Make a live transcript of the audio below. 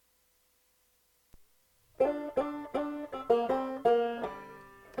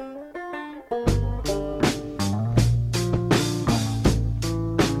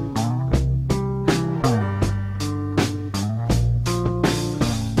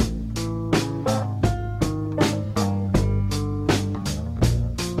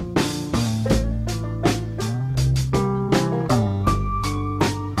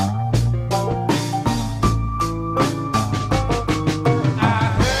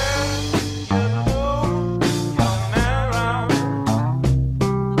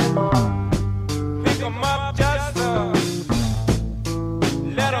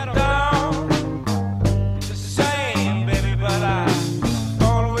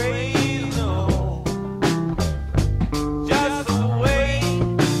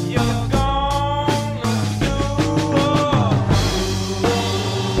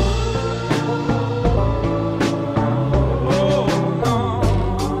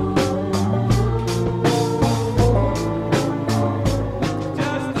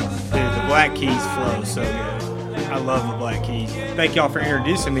Black Keys flow so good. I love the Black Keys. Thank y'all for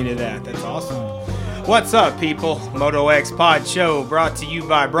introducing me to that. That's awesome. What's up, people? Moto X Pod Show brought to you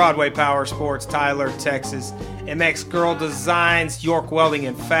by Broadway Power Sports, Tyler, Texas, MX Girl Designs, York Welding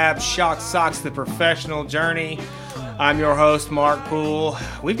and Fab, Shock Socks, The Professional Journey. I'm your host, Mark Poole.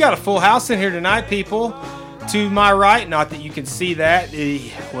 We've got a full house in here tonight, people. To my right, not that you can see that,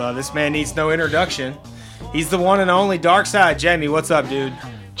 well, this man needs no introduction. He's the one and only Dark Side. Jamie, what's up, dude?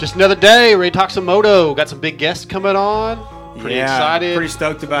 Just another day, ready to talk some moto. Got some big guests coming on. Pretty excited. Pretty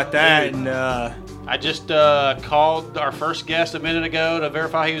stoked about that. And I just called our first guest a minute ago to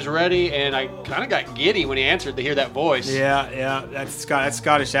verify he was ready, and I kind of got giddy when he answered to hear that voice. Yeah, that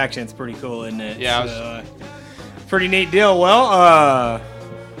Scottish accent's pretty cool, isn't it? Yeah. So, pretty neat deal. Well,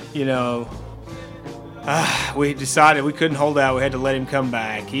 we decided we couldn't hold out. We had to let him come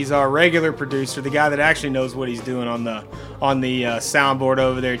back. He's our regular producer, the guy that actually knows what he's doing on the soundboard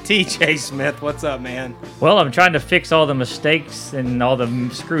over there. TJ Smith, what's up, man? Well, I'm trying to fix all the mistakes and all the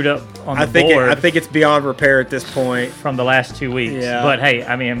screwed up on the board. I think it's beyond repair at this point from the last 2 weeks. Yeah. But hey,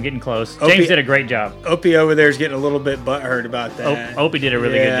 I mean, I'm getting close. James did a great job. Opie over there is getting a little bit butthurt about that. Opie did a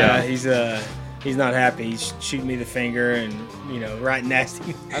really good job. He's not happy. He's shooting me the finger and, right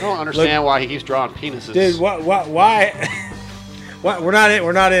nasty. I don't understand why he keeps drawing penises. Dude, why?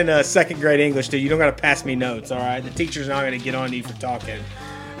 We're not in second grade English, dude. You don't got to pass me notes, all right? The teacher's not going to get on you for talking.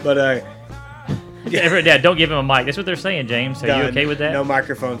 But, yeah, don't give him a mic. That's what they're saying, James. Are you okay with that? No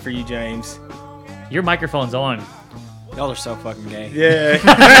microphone for you, James. Your microphone's on. Y'all are so fucking gay. Yeah.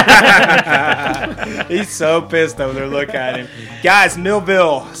 He's so pissed over there. Look at him. Guys,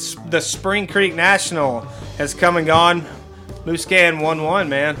 Millville, the Spring Creek National has come and gone. Muscan 1-1,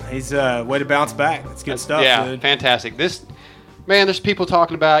 man. He's way to bounce back. That's good stuff, dude. Fantastic. There's people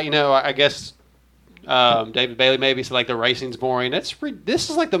talking about, I guess David Bailey maybe said like the racing's boring. This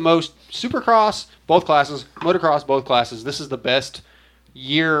is like the most Supercross, both classes, motocross, both classes. This is the best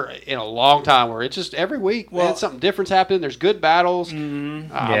year in a long time where it's just every week, man, something different's happening. There's good battles.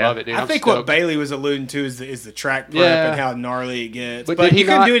 I love it, dude. I think what Bailey was alluding to is the track prep and how gnarly it gets. But he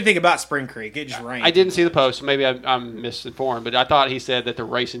couldn't do anything about Spring Creek. It just rained. I didn't see the post, so maybe I'm misinformed, but I thought he said that the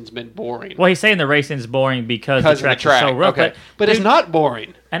racing's been boring. Well, he's saying the racing's boring because the track is so rough. Okay. But it's not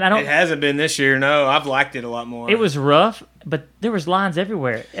boring. And it hasn't been this year, no. I've liked it a lot more. It was rough, but there was lines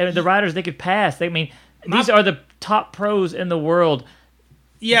everywhere. And the riders, they could pass. These are the top pros in the world.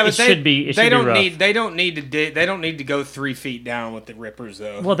 Yeah, but they don't need to go 3 feet down with the rippers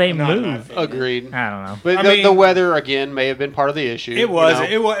though. Well, they move. Agreed. I don't know. But the weather again may have been part of the issue. It was.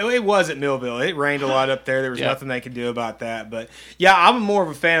 It was at Millville. It rained a lot up there. There was nothing they could do about that. But yeah, I'm more of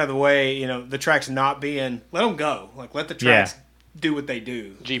a fan of the way the tracks not being. Let them go. Like let the tracks do what they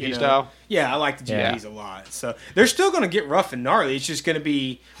do. GP style. Yeah, I like the GPs a lot. So they're still going to get rough and gnarly. It's just going to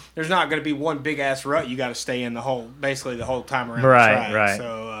be. There's not going to be one big ass rut. You got to stay in the whole time around the track. Right.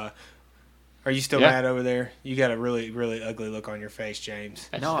 So, are you still mad over there? You got a really, really ugly look on your face, James.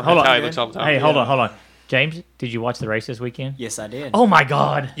 No, hold on. How he looks all the time. Hey, hold on. James, did you watch the race this weekend? Yes, I did. Oh my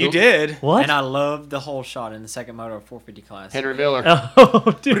God, you did? What? And I loved the whole shot in the second moto 450 class. Henry Miller.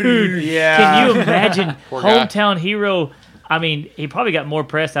 Oh, dude. Yeah. Can you imagine guy. hometown hero? I mean, he probably got more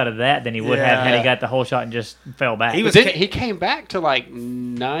press out of that than he would have had he got the whole shot and just fell back. He came back to like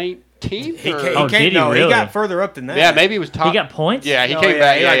 19th. Did he really? He got further up than that. Yeah, maybe he was top. He got points? Yeah, he came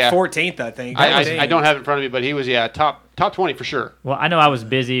back. Like 14th, I think. I don't have it in front of me, but he was top 20 for sure. Well, I know I was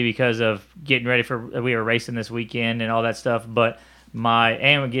busy because of getting ready we were racing this weekend and all that stuff, but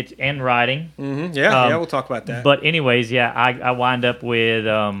and riding. Mm-hmm. Yeah, we'll talk about that. But anyways, I wind up with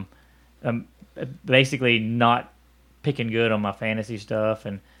basically not picking good on my fantasy stuff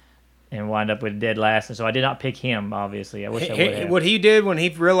and wind up with dead last. And so I did not pick him, obviously. I wish I would have. What he did when he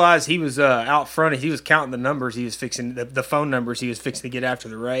realized he was out front, he was counting the numbers he was fixing, the phone numbers he was fixing to get after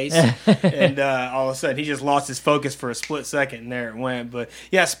the race. And all of a sudden, he just lost his focus for a split second, and there it went. But,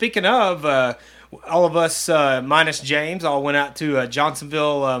 yeah, speaking of, all of us, minus James, all went out to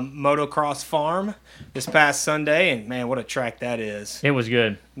Johnsonville Motocross Farm this past Sunday, and man, what a track that is. It was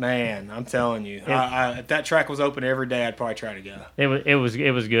good. Man, I'm telling you. If that track was open every day, I'd probably try to go. It was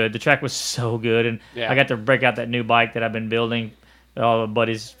good. The track was so good, and I got to break out that new bike that I've been building. All the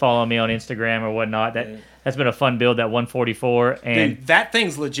buddies following me on Instagram or whatnot. That's been a fun build, that 144. And dude, that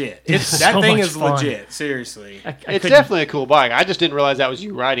thing's legit. That thing is legit. Seriously. It's definitely a cool bike. I just didn't realize that was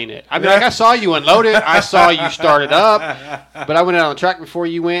you riding it. I mean, I saw you unload it. I saw you start it up. But I went out on the track before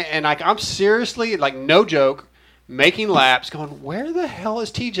you went, and I'm seriously, no joke, making laps going, where the hell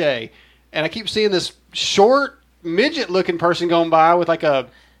is TJ? And I keep seeing this short, midget-looking person going by with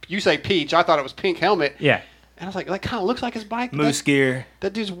you say peach. I thought it was pink helmet. Yeah. And I was like, that kind of looks like his bike. Moose gear.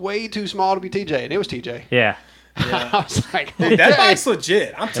 That dude's way too small to be TJ, and it was TJ. Yeah. I was like, Dude, that bike's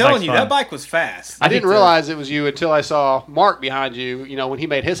legit. I'm telling you, fun. that bike was fast. I didn't realize it was you until I saw Mark behind you, when he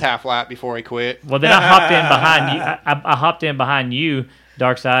made his half lap before he quit. Well, then I hopped in behind you. I hopped in behind you,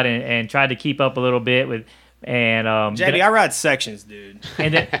 Darkside, and tried to keep up a little bit with. And Jamie, I ride sections, dude.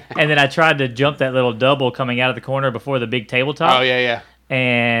 and then I tried to jump that little double coming out of the corner before the big tabletop. Oh yeah.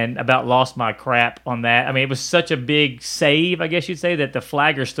 And about lost my crap on that. I mean, it was such a big save, I guess you'd say, that the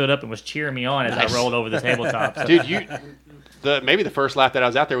flagger stood up and was cheering me on as I rolled over the tabletop. So. Dude, maybe the first lap that I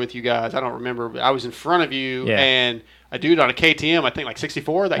was out there with you guys, I don't remember, but I was in front of you, and a dude on a KTM, I think like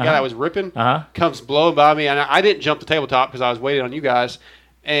 64, that guy that was ripping, comes blowing by me, and I didn't jump the tabletop because I was waiting on you guys.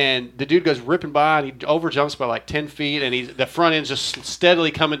 And the dude goes ripping by, and he overjumps by like 10 feet, and the front end's just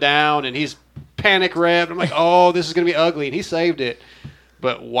steadily coming down, and he's panic revved. I'm like, oh, this is going to be ugly, and he saved it.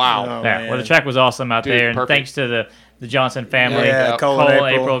 But wow. Oh, well, the track was awesome out there, and perfect. thanks to the Johnson family. Yeah, Cole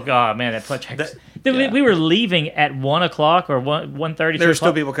and April. Oh, man, that track. We were leaving at 1 o'clock or 1:30. There were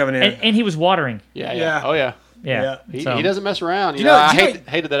still people coming in. And he was watering. Yeah. Oh, yeah. Yeah. He doesn't mess around. I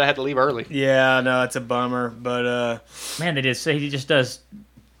hated that I had to leave early. Yeah, no, it's a bummer. But, man, he just does,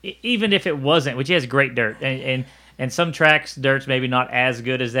 even if it wasn't, which he has great dirt. And some tracks, dirt's maybe not as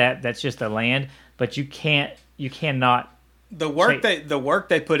good as that. That's just the land. But you cannot. The work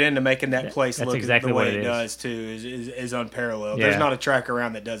they put into making that place look exactly the way what it does too is unparalleled. Yeah. There's not a track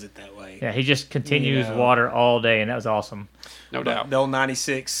around that does it that way. Yeah, he just continues water all day, and that was awesome. No doubt. The old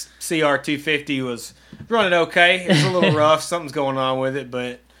 96 CR250 was running okay. It was a little rough. Something's going on with it,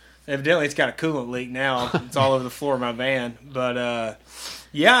 but evidently it's got a coolant leak now. It's all over the floor of my van. But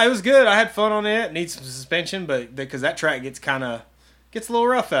yeah, it was good. I had fun on it. Needs some suspension, but because that track gets a little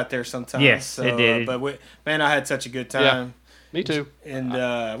rough out there sometimes. Yes, it did. But man, I had such a good time. Yeah. Me too. And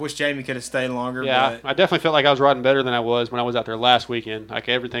I wish Jamie could have stayed longer. Yeah, but I definitely felt like I was riding better than I was when I was out there last weekend. Like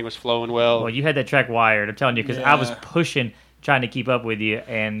everything was flowing well. Well, you had that track wired. I'm telling you, because I was pushing, trying to keep up with you,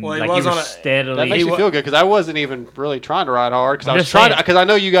 and you were steadily. That makes me feel good because I wasn't even really trying to ride hard because I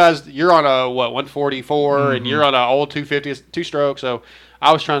know you guys. You're on a 144 and you're on an old 250 two-stroke, so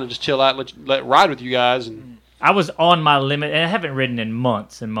I was trying to just chill out, and let ride with you guys. And I was on my limit, and I haven't ridden in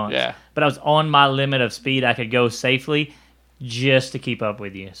months and months. Yeah. But I was on my limit of speed I could go safely, just to keep up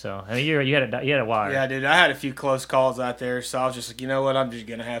with you. So I mean, you had a wire. Yeah, dude. I had a few close calls out there, so I was just like, you know what? I'm just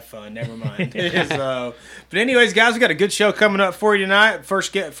gonna have fun. Never mind. But anyways, guys, we got a good show coming up for you tonight.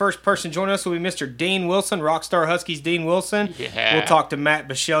 First person joining us will be Mr. Dean Wilson, Rockstar Huskies. Dean Wilson. Yeah. We'll talk to Matt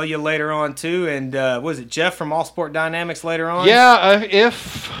Bisceglia later on too, and was it Jeff from All Sport Dynamics later on? Yeah,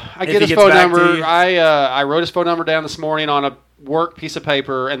 if I get his phone number, I wrote his phone number down this morning on a work piece of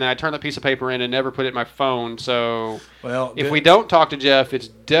paper, and then I turned that piece of paper in and never put it in my phone. So if we don't talk to Jeff, it's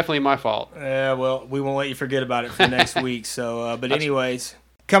definitely my fault. Well, we won't let you forget about it for next week. So, but anyways,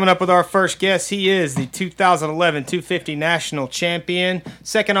 coming up with our first guest, he is the 2011 250 national champion,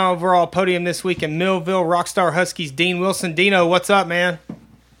 second overall podium this week in Millville. Rockstar Huskies, Dean Wilson. Dino, what's up, man?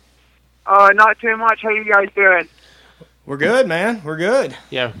 Not too much. How you guys doing? We're good, man. We're good.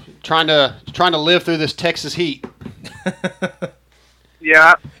 Yeah, trying to live through this Texas heat.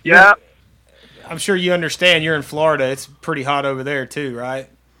 Yeah. I'm sure you understand. You're in Florida. It's pretty hot over there too, right?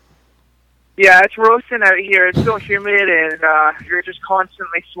 Yeah, it's roasting out here. It's so humid, and you're just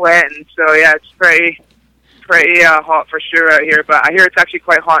constantly sweating. So yeah, it's pretty hot for sure out here. But I hear it's actually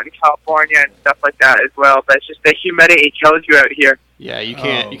quite hot in California and stuff like that as well. But it's just the humidity kills you out here. Yeah, you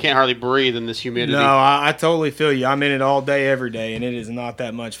can't hardly breathe in this humidity. No, I totally feel you. I'm in it all day, every day, and it is not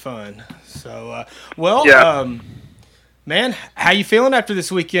that much fun. So, man, how you feeling after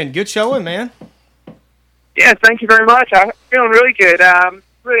this weekend? Good showing, man. Yeah, thank you very much. I'm feeling really good.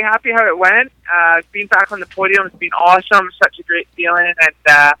 Really happy how it went. Being back on the podium has been awesome. Such a great feeling, and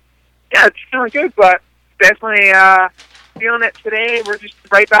yeah, it's feeling good. But definitely feeling it today. We're just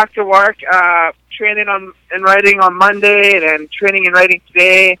right back to work. Training and riding on Monday, and then training and riding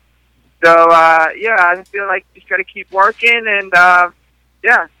today. So yeah, I feel like just got to keep working, and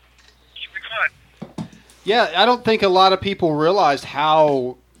yeah, keep it going. Yeah, I don't think a lot of people realized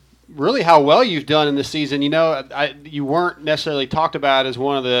how well you've done in this season. You know, you weren't necessarily talked about as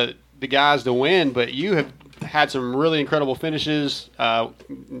one of the guys to win, but you have had some really incredible finishes.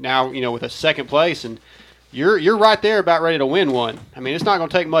 Now, you know, with a second place, and you're right there about ready to win one. I mean, it's not going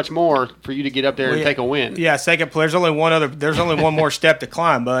to take much more for you to get up there and take a win. Yeah, second place. There's only one more step to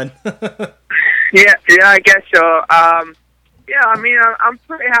climb, bud. Yeah, I guess so. Yeah, I mean, I'm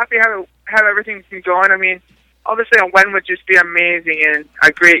pretty happy how everything's been going. I mean, obviously a win would just be amazing and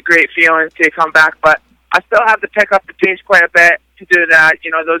a great feeling to come back. But I still have to pick up the pace quite a bit to do that.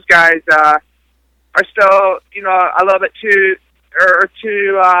 You know, those guys, are still, a little bit too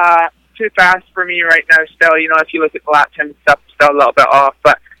fast for me right now. Still, if you look at the lap time and stuff, still a little bit off.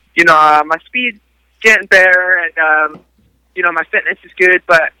 But my speed's getting better, and my fitness is good.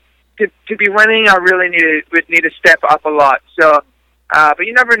 But to be winning, I really would need to step up a lot. So, but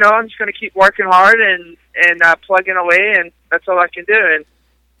you never know. I'm just going to keep working hard and plugging away, and that's all I can do. And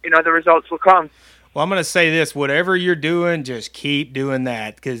the results will come. Well, I'm going to say this: whatever you're doing, just keep doing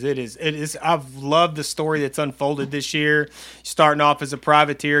that, because it is. I've loved the story that's unfolded this year. Starting off as a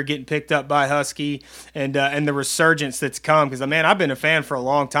privateer, getting picked up by Husky, and the resurgence that's come. Because man, I've been a fan for a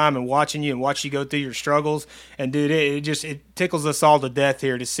long time, and watching you go through your struggles, and dude, it tickles us all to death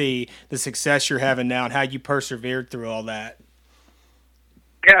here to see the success you're having now and how you persevered through all that.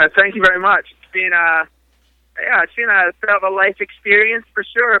 Yeah, thank you very much. It's been a bit of a life experience for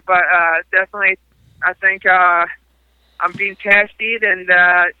sure, but definitely. I think I'm being tested and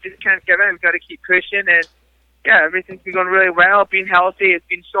just can't give in. I've got to keep pushing, and everything's been going really well. Being healthy has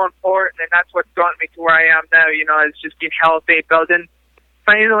been so important, and that's what's gotten me to where I am now. It's just being healthy,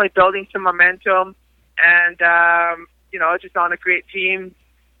 finally building some momentum, and just on a great team,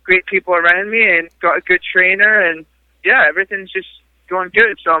 great people around me, and got a good trainer, and everything's just going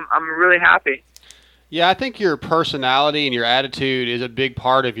good. So I'm really happy. Yeah, I think your personality and your attitude is a big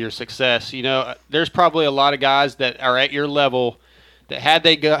part of your success. There's probably a lot of guys that are at your level that had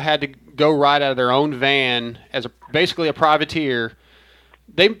to go ride out of their own van as basically a privateer,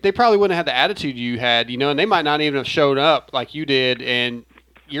 they probably wouldn't have the attitude you had, and they might not even have showed up like you did. And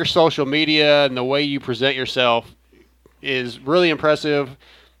your social media and the way you present yourself is really impressive.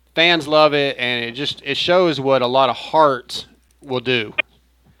 Fans love it, and it shows what a lot of heart will do.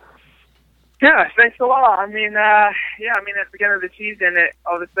 Yeah, thanks a lot. I mean, at the beginning of the season,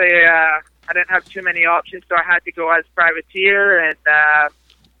 obviously I didn't have too many options, so I had to go as privateer. And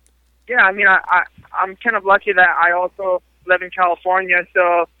I'm kind of lucky that I also live in California,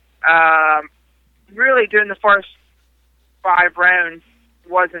 so really doing the first 5 rounds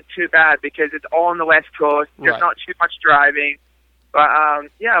wasn't too bad because it's all on the West Coast. There's not too much driving, but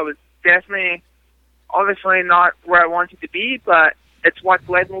it was definitely, obviously not where I wanted to be, but it's what's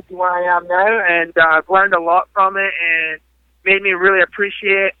led me to where I am now, and I've learned a lot from it and made me really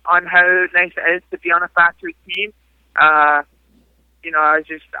appreciate on how nice it is to be on a factory team. I've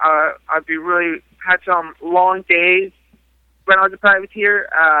really had some long days when I was a privateer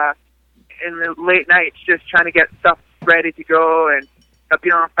in the late nights just trying to get stuff ready to go, and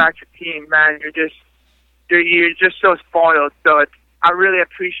being on a factory team, man, you're just so spoiled. So I really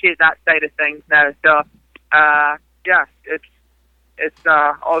appreciate that side of things now. So, it's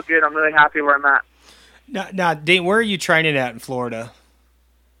all good. I'm really happy where I'm at. Now, Dean, where are you training at in Florida?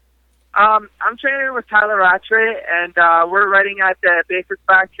 I'm training with Tyler Rattray, and we're riding at the Baker's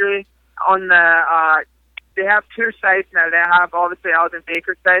factory. On the they have 2 sites now. They have obviously out in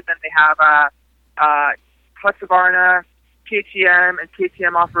Baker's site, then they have Husqvarna, KTM, and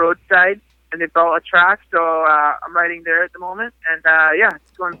KTM off-road side, and they built a track. So I'm riding there at the moment, and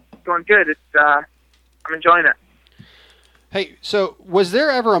it's going good. I'm enjoying it. Hey, so was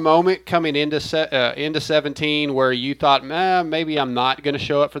there ever a moment coming into 17 where you thought, maybe I'm not going to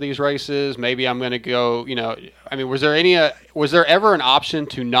show up for these races? Maybe I'm going to go, was there ever an option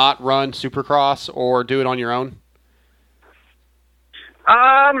to not run Supercross or do it on your own?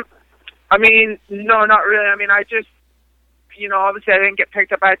 No, not really. I just, obviously I didn't get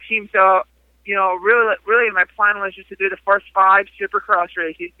picked up by a team. So, really my plan was just to do the first 5 Supercross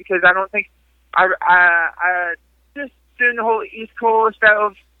races because I don't think I just doing the whole East Coast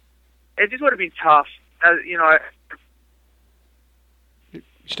it just would have been tough. You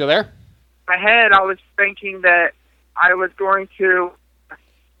still there? In my head, I was thinking that I was going to.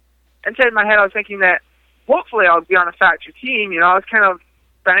 Inside my head, I was thinking that hopefully I'll be on a factory team. I was kind of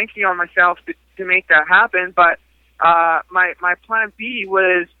banking on myself to make that happen. But my plan B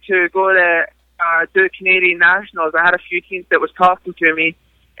was to go to do the Canadian Nationals. I had a few teams that was talking to me,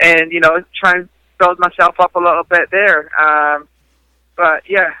 and try and build myself up a little bit there. But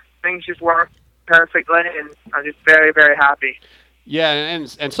things just worked perfectly, and I'm just very, very happy. Yeah,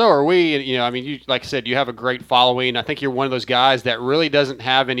 and so are we. You, like I said, you have a great following. I think you're one of those guys that really doesn't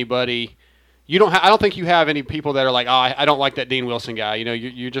have anybody. I don't think you have any people that are like, I don't like that Dean Wilson guy.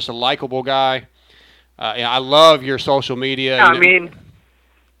 You're just a likable guy. I love your social media.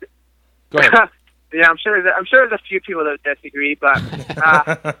 Go ahead. Yeah, I'm sure there's a few people that disagree, but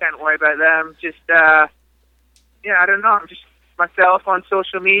can't worry about them. Just I don't know. I'm just myself on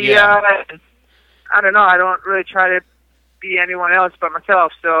social media, and I don't know. I don't really try to be anyone else but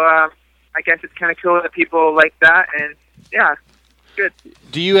myself. So I guess it's kind of cool that people like that, and good.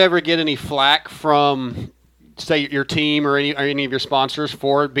 Do you ever get any flack from, say, your team or any of your sponsors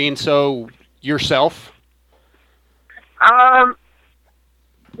for being so yourself? Not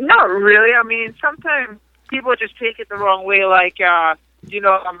really. I mean, sometimes people just take it the wrong way. Like, I'm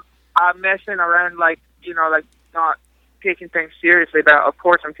messing around, like not taking things seriously. But of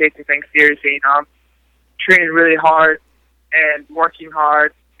course, I'm taking things seriously. I'm training really hard and working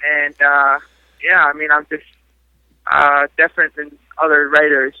hard, and I mean, I'm just different than other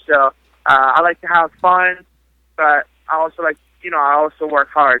writers. So I like to have fun, but I also like, I also work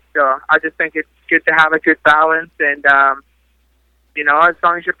hard. So I just think it's good to have a good balance, and as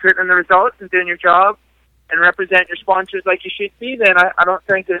long as you're putting in the results and doing your job and represent your sponsors like you should be, then I don't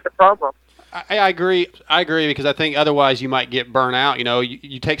think there's a problem. I agree because I think otherwise you might get burnt out.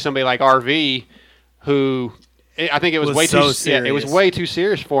 You take somebody like RV, who I think it was way too serious. Yeah, it was way too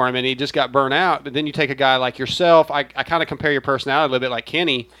serious for him, and he just got burnt out. But then you take a guy like yourself. I kind of compare your personality a little bit like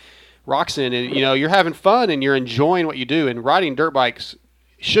Kenny Roczen, and you're having fun and you're enjoying what you do. And riding dirt bikes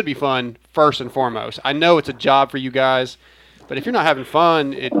should be fun first and foremost. I know it's a job for you guys, but if you're not having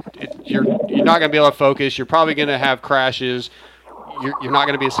fun, you're not going to be able to focus. You're probably going to have crashes. You're not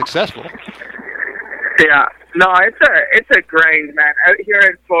going to be as successful. Yeah, no, it's a grind, man. Out here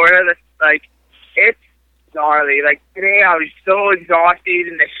in Florida, it's gnarly. Like today, I was so exhausted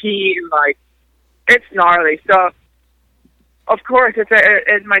in the heat, and it's gnarly. So, of course,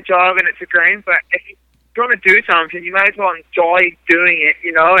 it's my job and it's a grind. But if you're going to do something, you might as well enjoy doing it,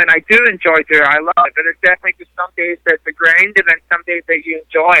 And I do enjoy doing it. I love it. But there's definitely just some days that's a grind, and then some days that you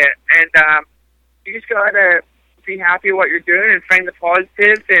enjoy it. And you just gotta be happy with what you're doing and find the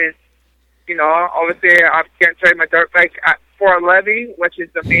positives. And obviously, I'm getting started my dirt bike at 411, which is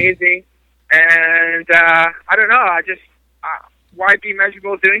amazing. And I don't know. I just why be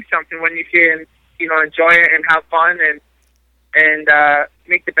miserable doing something when you can, enjoy it and have fun and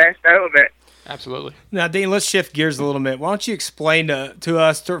make the best out of it. Absolutely. Now, Dean, let's shift gears a little bit. Why don't you explain to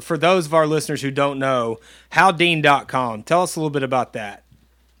us, for those of our listeners who don't know, howdean.com. Tell us a little bit about that.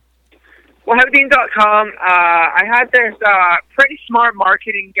 Well, howdean.com, I had this pretty smart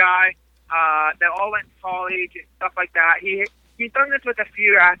marketing guy that all went to college and stuff like that. He's done this with a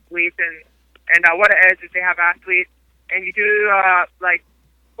few athletes, and what it is they have athletes, and you do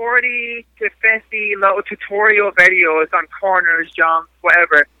 40 to 50 little tutorial videos on corners, jumps,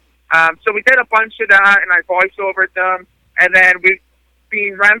 whatever. So we did a bunch of that, and I voice-overed them, and then we've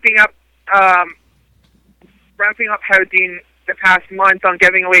been ramping up Howdean the past month on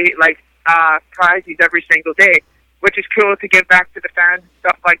giving away prizes every single day, which is cool to give back to the fans and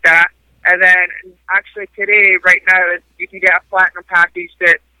stuff like that. And then actually today, right now, you can get a platinum package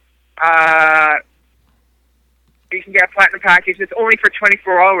that's only for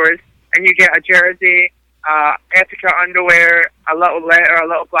 24 hours, and you get a jersey, Epica underwear, a little letter, a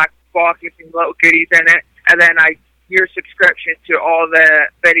little black box with some little goodies in it, and then a year subscription to all the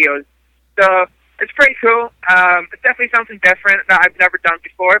videos. So it's pretty cool. It's definitely something different that I've never done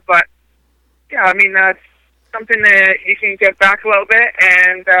before, but yeah, I mean, that's something that you can get back a little bit,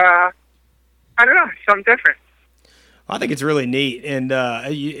 and I don't know, something different. I think it's really neat, and I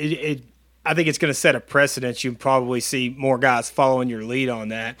think it's going to set a precedent. You probably see more guys following your lead on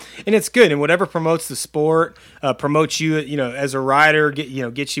that, and it's good. And whatever promotes the sport, promotes you, as a rider,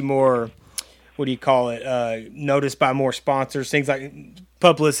 gets you more. What do you call it? Noticed by more sponsors, things like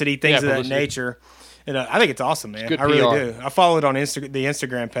publicity, things of that nature. And I think it's awesome, man. I really do. I follow it on the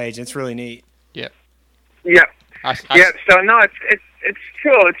Instagram page. It's really neat. Yep. Yeah. So no, it's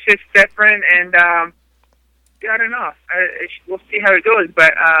cool. It's just different, and I don't know. We'll see how it goes,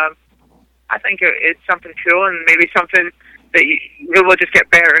 but. I think it's something cool, and maybe something that it will just get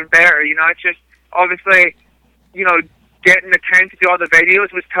better and better. It's just obviously, getting the time to do all the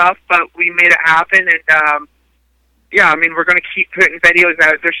videos was tough, but we made it happen. And I mean, we're going to keep putting videos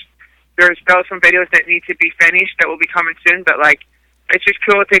out. There's still some videos that need to be finished that will be coming soon, but it's just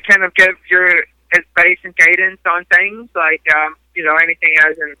cool to kind of give your advice and guidance on things, anything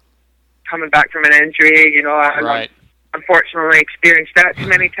as in coming back from an injury. Right. Unfortunately experienced that too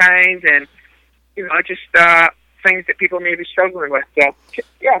many times, and just things that people may be struggling with. So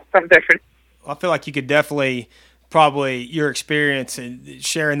yeah, something different. I feel like you could definitely, probably your experience and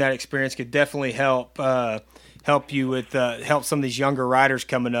sharing that experience could definitely help you with help some of these younger riders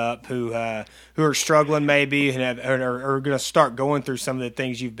coming up who are struggling maybe and are going to start going through some of the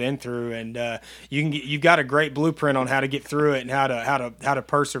things you've been through, and you've got a great blueprint on how to get through it and how to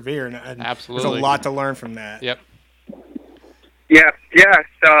persevere, and absolutely there's a lot to learn from that. Yep. Yeah.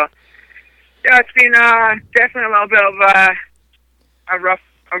 So it's been definitely a little bit of a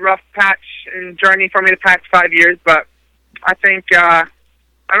rough patch and journey for me the past 5 years, but I think I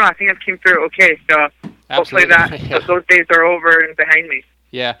don't know. I think I came through okay. So hopefully those days are over and behind me.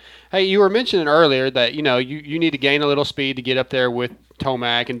 Yeah. Hey, you were mentioning earlier that you need to gain a little speed to get up there with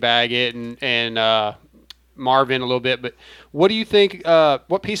Tomac and Baggett and Marvin a little bit. But what do you think?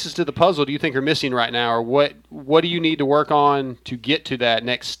 What pieces to the puzzle do you think are missing right now, or what do you need to work on to get to that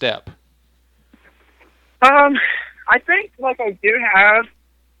next step? I think I do have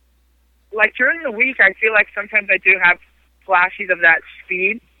during the week. I feel like sometimes I do have flashes of that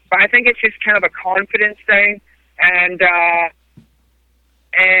speed, but I think it's just kind of a confidence thing, and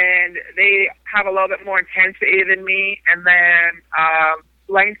they have a little bit more intensity than me. And then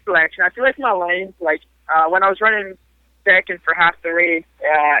lane selection. I feel like my lanes, when I was running second for half the race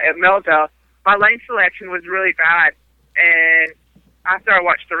at Millville, my lane selection was really bad. And after I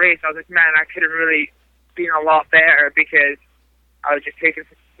watched the race, I was like, man, I could have really been a lot better because I was just taking,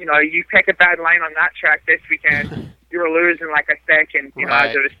 you pick a bad line on that track this weekend, you were losing like a second, right.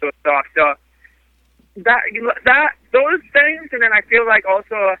 as it was so soft. So those things, and then I feel like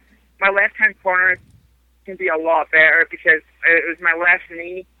also my left-hand corner can be a lot better because it was my left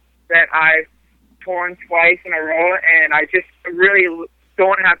knee that I've torn twice in a row, and I just really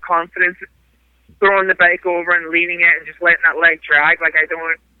don't have confidence throwing the bike over and leaning it and just letting that leg drag. I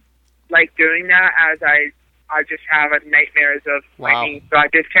don't like doing that, as I just have nightmares of my knee. So I'm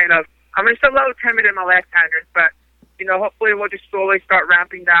just a little timid in my left-handers, but hopefully we'll just slowly start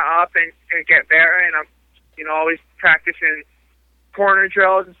ramping that up and get better. And I'm always practicing corner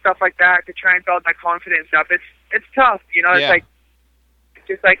drills and stuff like that to try and build my confidence up. It's tough, It's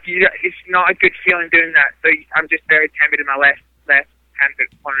it's not a good feeling doing that. So I'm just very timid in my left-handed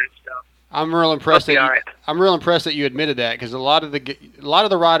corner stuff. I'm real impressed that you admitted that, because a lot of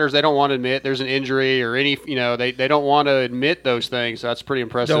the riders, they don't want to admit there's an injury or any, they don't want to admit those things. So that's pretty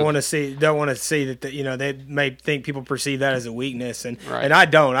impressive. Don't want to see that they may think people perceive that as a weakness, and right. and I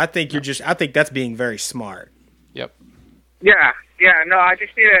don't. I think I think that's being very smart. Yep. Yeah. No, I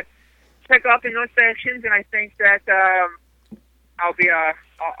just need to pick up in those sections, and I think that I'll be right.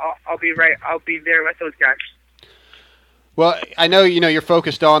 I'll be there with those guys. Well, I know you're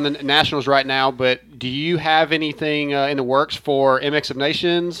focused on the Nationals right now, but do you have anything in the works for MX of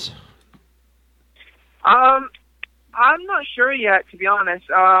Nations? I'm not sure yet, to be honest.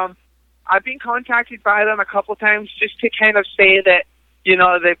 I've been contacted by them a couple times just to kind of say that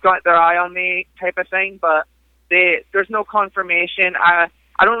they've got their eye on me, type of thing, but there's no confirmation. I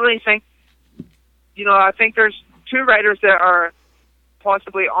don't really think. I think there's 2 riders that are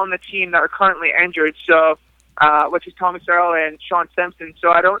possibly on the team that are currently injured. So. Which is Thomas Earl and Sean Simpson.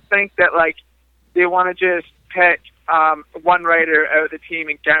 So I don't think that they want to just pick one rider out of the team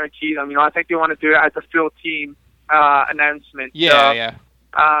and guarantee them. I think they want to do it as a full team announcement. Yeah.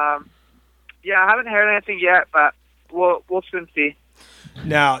 I haven't heard anything yet, but we'll soon see.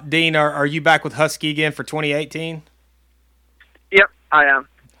 Now, Dean, are you back with Husky again for 2018? Yep, I am.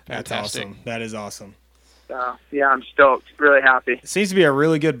 That's Fantastic. awesome. That is awesome. So, yeah, I'm stoked. Really happy. It seems to be a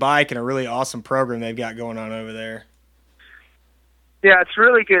really good bike and a really awesome program they've got going on over there. Yeah, it's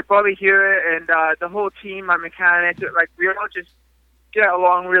really good. Bobby Hewitt and the whole team, my mechanics, we all just get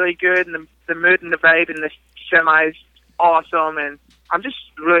along really good, and the mood and the vibe and the semi's awesome, and I'm just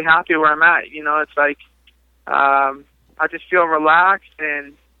really happy where I'm at. It's I just feel relaxed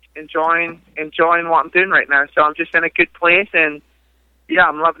and enjoying what I'm doing right now. So I'm just in a good place, and yeah,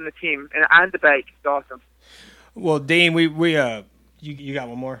 I'm loving the team and the bike. It's awesome. Well, Dean, we you got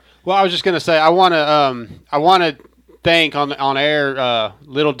one more? Well, I was just going to say I want to thank on air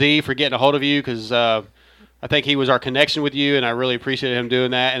Little D for getting a hold of you, because I think he was our connection with you, and I really appreciate him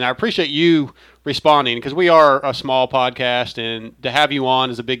doing that, and I appreciate you responding, because we are a small podcast, and to have you on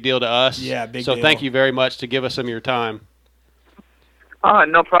is a big deal to us. Yeah, big deal. So thank you very much to give us some of your time.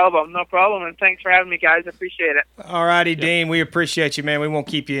 No problem, and thanks for having me, guys. I appreciate it. All righty, Dean, we appreciate you, man. We won't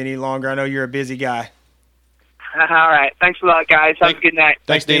keep you any longer. I know you're a busy guy. All right. Thanks a lot, guys. Have a good night.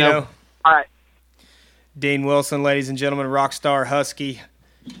 Thanks, Dino. All right. Dean Wilson, ladies and gentlemen, Rockstar Husky.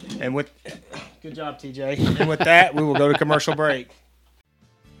 And good job, TJ. And with that, we will go to commercial break.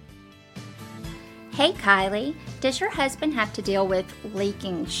 Hey, Kylie, does your husband have to deal with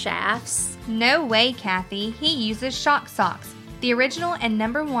leaking shafts? No way, Kathy. He uses Shock Socks, the original and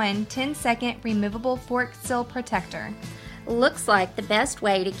 #1 10-second removable fork seal protector. Looks like the best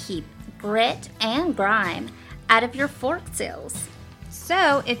way to keep grit and grime out of your fork seals.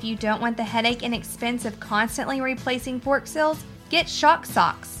 So, if you don't want the headache and expense of constantly replacing fork seals, get Shock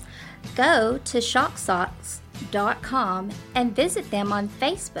Socks. Go to shocksocks.com and visit them on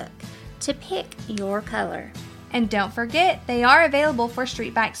Facebook to pick your color. And don't forget, they are available for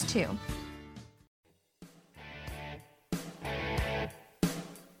street bikes too.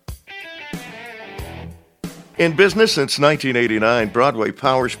 In business since 1989, Broadway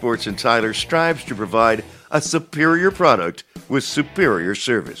Power Sports in Tyler strives to provide a superior product with superior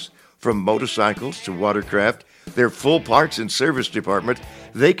service. From motorcycles to watercraft, their full parts and service department,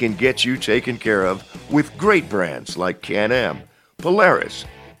 they can get you taken care of with great brands like Can-Am, Polaris,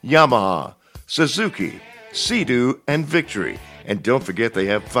 Yamaha, Suzuki, Sea-Doo, and Victory. And don't forget they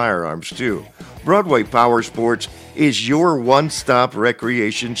have firearms too. Broadway Power Sports is your one-stop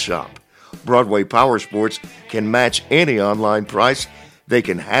recreation shop. Broadway Power Sports can match any online price. They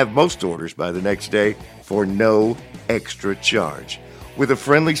can have most orders by the next day for no extra charge. With a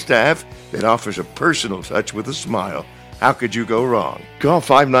friendly staff that offers a personal touch with a smile, how could you go wrong? Call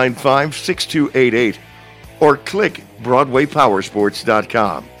 595-6288 or click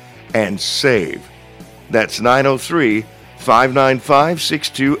BroadwayPowersports.com and save. That's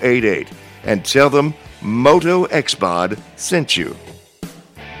 903-595-6288 and tell them Moto Xpod sent you.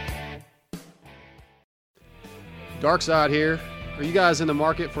 Dark Side here. Are you guys in the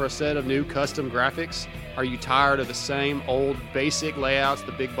market for a set of new custom graphics? Are you tired of the same old basic layouts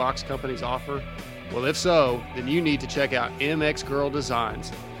the big box companies offer? Well, if so, then you need to check out MX Girl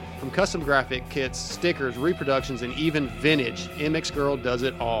Designs. From custom graphic kits, stickers, reproductions, and even vintage, MX Girl does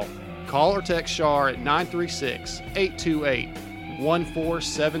it all. Call or text Shar at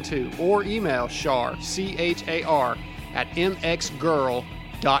 936-828-1472 or email Shar, C-H-A-R, at mxgirl.com,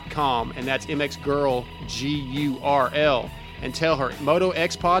 and that's MXGirl, G-U-R-L, and tell her Moto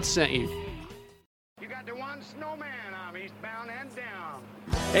Xpod sent you. You got the one snowman, I'm eastbound and down.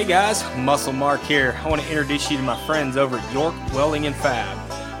 Hey guys, Muscle Mark here. I want to introduce you to my friends over at York Welding and Fab.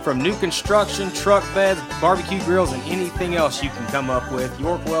 From new construction, truck beds, barbecue grills, and anything else you can come up with,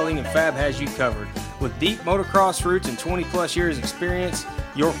 York Welding and Fab has you covered. With deep motocross roots and 20 plus years experience,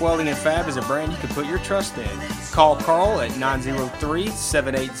 York Welding and Fab is a brand you can put your trust in. Call Carl at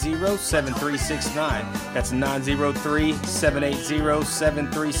 903-780-7369. That's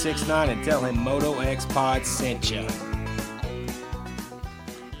 903-780-7369 and tell him Moto Xpod sent you.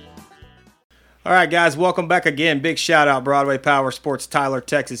 All right, guys, welcome back again. Big shout out, Broadway Power Sports, Tyler,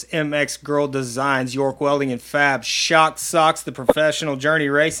 Texas, MX Girl Designs, York Welding and Fab, Shock Socks, the Professional Journey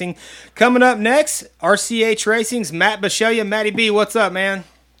Racing. Coming up next, RCH Racing's Matt Bisceglia. Matty B, what's up, man?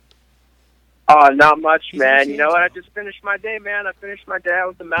 Not much, man. You know what? I just finished my day, man. I finished my day out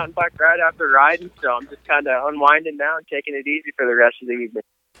with the mountain bike ride after riding, so I'm just kind of unwinding now and taking it easy for the rest of the evening.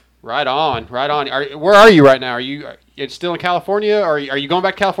 Right on, right on. Where are you right now? Are you still in California? Or are you going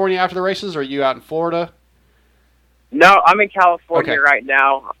back to California after the races, or are you out in Florida? No, I'm in California Okay. right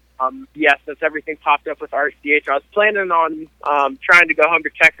now. Yes, since everything popped up with RCH, I was planning on trying to go home to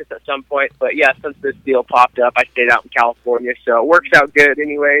Texas at some point, but yeah, since this deal popped up, I stayed out in California, so it works out good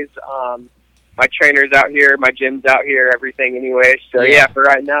anyways. My trainer's out here, my gym's out here, everything anyways. So yeah, for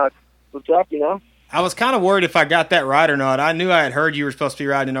right now, it's what's up, you know? I was kind of worried if I got that right or not. I knew I had heard you were supposed to be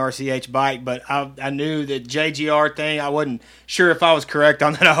riding an RCH bike, but I knew the JGR thing. I wasn't sure if I was correct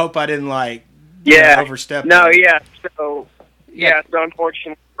on that. I hope I didn't overstep. No, it. yeah. So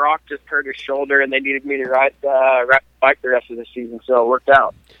unfortunately, Brock just hurt his shoulder, and they needed me to ride the bike the rest of the season, so it worked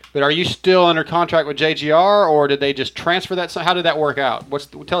out. But are you still under contract with JGR, or did they just transfer that? How did that work out?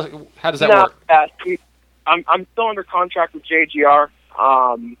 Tell us, how does that work? I'm still under contract with JGR.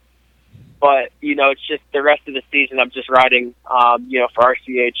 But, you know, it's just the rest of the season I'm just riding, for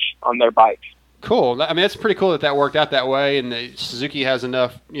RCH on their bikes. Cool. I mean, it's pretty cool that worked out that way, and Suzuki has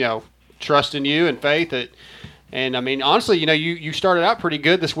enough, trust in you and faith and I mean, honestly, you started out pretty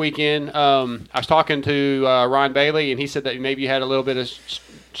good this weekend. I was talking to Ryan Bailey, and he said that maybe you had a little bit of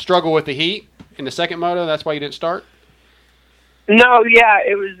struggle with the heat in the second moto. That's why you didn't start? No, yeah,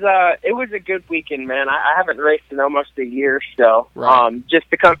 it was a good weekend, man. I haven't raced in almost a year, so just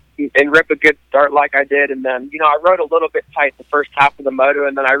to come and rip a good start like I did, and then I rode a little bit tight the first half of the moto,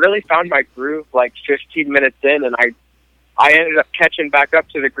 and then I really found my groove like 15 minutes in, and I ended up catching back up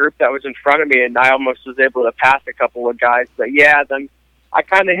to the group that was in front of me, and I almost was able to pass a couple of guys. But yeah, then I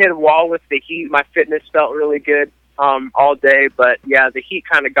kind of hit a wall with the heat. My fitness felt really good all day, but yeah, the heat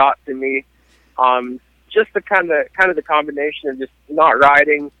kind of got to me. Just the kind of the combination of just not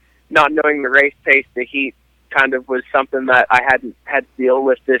riding, not knowing the race pace, the heat kind of was something that I hadn't had to deal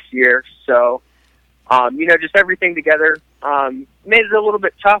with this year. So, just everything together made it a little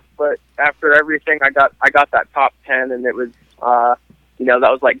bit tough. But after everything, I got that top 10, and it was, that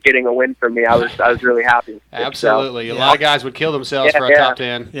was like getting a win for me. I was really happy. Absolutely, a lot of guys would kill themselves for a top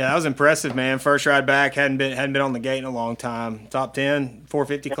 10. Yeah, that was impressive, man. First ride back, hadn't been on the gate in a long time. Top 10,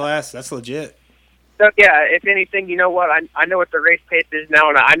 450 class, that's legit. So, yeah, if anything, you know what? I know what the race pace is now,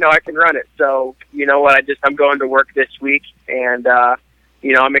 and I know I can run it. So, you know what? I'm going to work this week, and,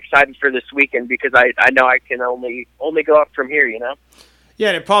 I'm excited for this weekend because I know I can only go up from here. Yeah,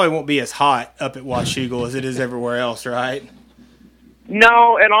 and it probably won't be as hot up at Washougal as it is everywhere else, right?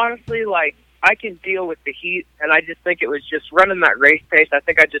 No, and honestly, like, I can deal with the heat, and I just think it was just running that race pace. I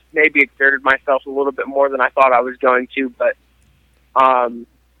think I just maybe exerted myself a little bit more than I thought I was going to, but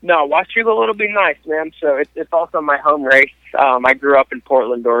no, Washougal will be nice, man. So it's also my home race. I grew up in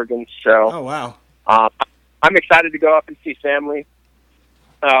Portland, Oregon, so oh wow, I'm excited to go up and see family.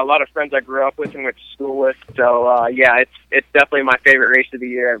 A lot of friends I grew up with and went to school with. So, yeah, it's definitely my favorite race of the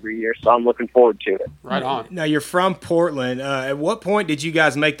year every year, so I'm looking forward to it. Right on. Now, you're from Portland. At what point did you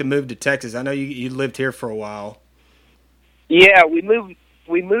guys make the move to Texas? I know you lived here for a while. Yeah, we moved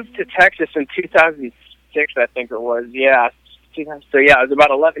to Texas in 2006, I think it was. Yeah. So, yeah, it was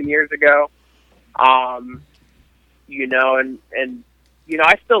about 11 years ago.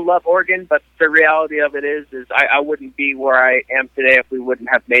 I still love Oregon, but the reality of it is I wouldn't be where I am today if we wouldn't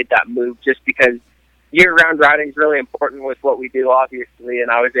have made that move, just because year-round riding is really important with what we do, obviously, and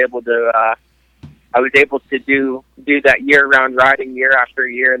I was able to do that year-round riding year after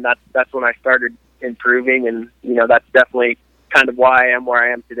year, and that's when I started improving, and that's definitely kind of why I am where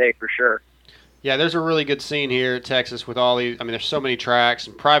I am today for sure. Yeah, there's a really good scene here in Texas with all these. I mean, there's so many tracks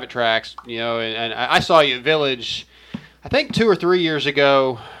and private tracks, and I saw you at Village. I think 2 or 3 years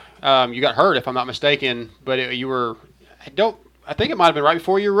ago, you got hurt, if I'm not mistaken. But I think it might have been right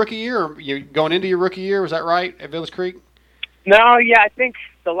before your rookie year, or you going into your rookie year. Was that right at Village Creek? No, yeah, I think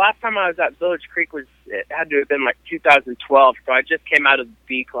the last time I was at Village Creek it had to have been like 2012. So I just came out of the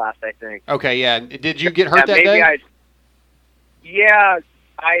B class, I think. Okay, yeah. Did you get hurt that day?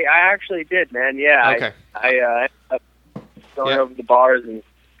 I actually did, man. Yeah. Okay. I ended up going over the bars and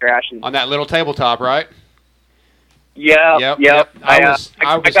crashing on that little tabletop, right? Yeah. Yep.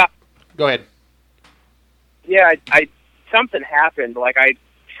 Go ahead. Yeah, something happened. Like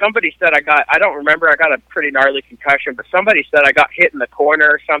somebody said I don't remember. I got a pretty gnarly concussion, but somebody said I got hit in the corner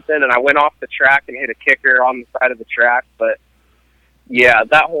or something, and I went off the track and hit a kicker on the side of the track. But yeah,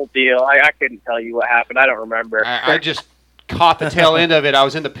 that whole deal, I couldn't tell you what happened. I don't remember. I just caught the tail end of it. I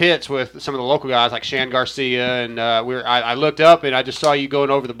was in the pits with some of the local guys like Shan Garcia, and I looked up and I just saw you going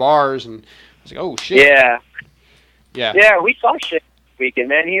over the bars, and I was like, oh shit. Yeah, we saw Shan this weekend,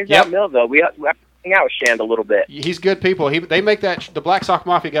 man. He was at Millville. We hang out with Shan a little bit. He's good people. They make the Black Sock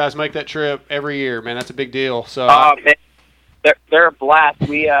Mafia guys make that trip every year, man. That's a big deal. So man, they're a blast.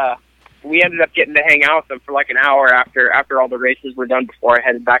 We ended up getting to hang out with them for like an hour after all the races were done before I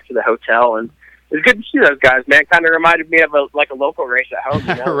headed back to the hotel, and it was good to see those guys, man. Kind of reminded me of a local race at home.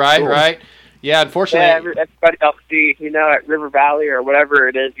 Right. Yeah, unfortunately. Yeah, everybody else see, at River Valley or whatever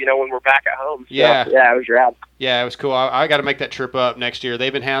it is, when we're back at home. So, yeah, it was rad. Yeah, it was cool. I got to make that trip up next year.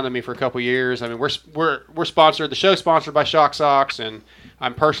 They've been hounding me for a couple years. I mean, we're sponsored. The show's sponsored by Shock Socks, and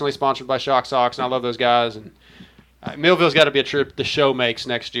I'm personally sponsored by Shock Socks, and I love those guys. And Millville's got to be a trip the show makes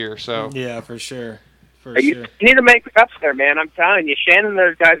next year. So yeah, for sure. You need to make up there, man. I'm telling you, Shannon and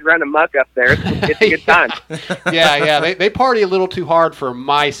those guys run amok up there. It's a good time. Yeah. They party a little too hard for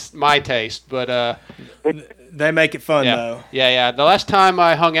my taste, but they make it fun though. Yeah. The last time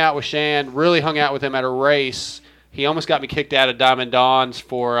I really hung out with him at a race, he almost got me kicked out of Diamond Dawns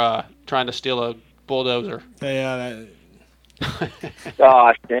for trying to steal a bulldozer. Yeah.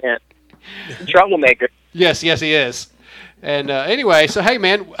 Oh, man. Troublemaker. Yes, he is. And anyway, so hey,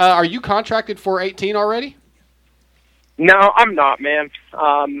 man, are you contracted for 18 already? No, I'm not, man.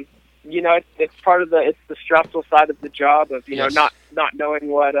 It's part of it's the stressful side of the job of not knowing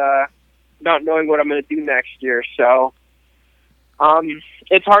what I'm going to do next year. So,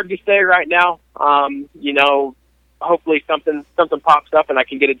 it's hard to say right now. Hopefully something pops up and I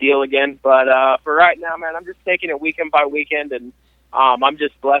can get a deal again. But for right now, man, I'm just taking it weekend by weekend, and I'm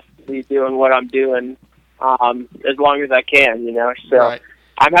just blessed to be doing what I'm doing. As long as I can, So right.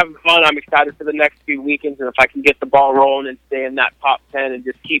 I'm having fun. I'm excited for the next few weekends, and if I can get the ball rolling and stay in that top 10 and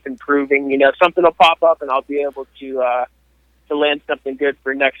just keep improving, something will pop up, and I'll be able to land something good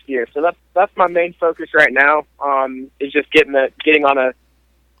for next year. So that's my main focus right now. Is just getting on a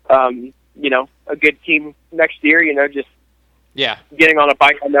good team next year. Just getting on a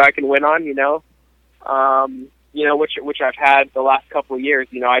bike I know I can win on. Which I've had the last couple of years.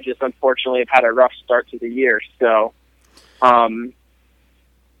 I just unfortunately have had a rough start to the year. So, I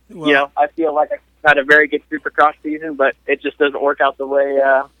feel like I had a very good Supercross season, but it just doesn't work out the way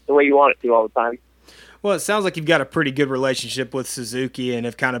you want it to all the time. Well, it sounds like you've got a pretty good relationship with Suzuki and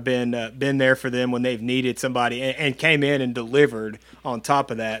have kind of been there for them when they've needed somebody and came in and delivered on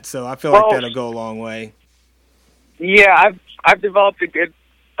top of that. So I feel like that'll go a long way. Yeah, I've developed a good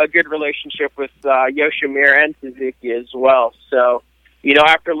relationship with Yoshimir and Suzuki as well. So,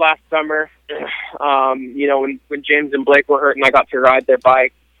 after last summer, when James and Blake were hurt and I got to ride their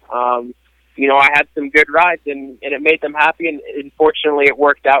bike, I had some good rides and it made them happy. And unfortunately, it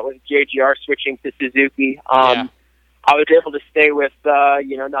worked out with JGR switching to Suzuki. I was able to stay with,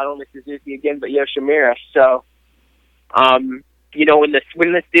 not only Suzuki again, but Yoshimura. So, when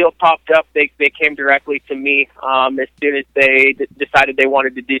this deal popped up, they came directly to me as soon as they decided they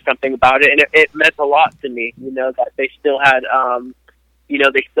wanted to do something about it. And it meant a lot to me, that they still had,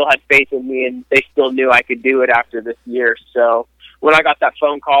 they still had faith in me and they still knew I could do it after this year. So when I got that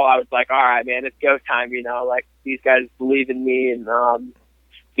phone call, I was like, all right, man, it's go time, these guys believe in me. And,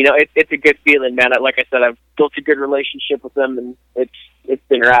 it's a good feeling, man. Like I said, I've built a good relationship with them and it's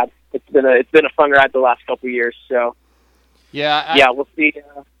been rad. It's been a fun ride the last couple of years. So we'll see.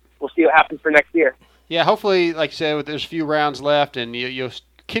 We'll see what happens for next year. Yeah, hopefully, like you said, there's a few rounds left, and you'll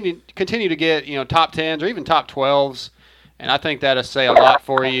continue to get top 10s or even top 12s, and I think that'll say a lot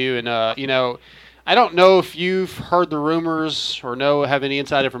for you. And I don't know if you've heard the rumors or have any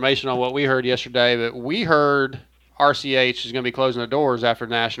inside information on what we heard yesterday, but we heard RCH is going to be closing the doors after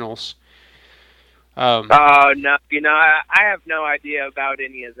Nationals. No, I have no idea about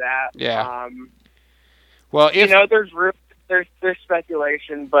any of that. Yeah. Well, there's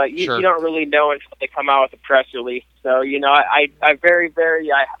speculation, but you don't really know until they come out with a press release. So, I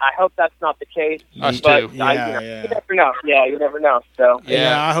hope that's not the case. Us but too. You never know. Yeah, you never know. So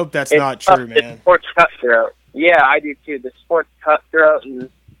yeah, I hope that's not true, man. It's sports cutthroat. Yeah, I do too. The sports cutthroat, and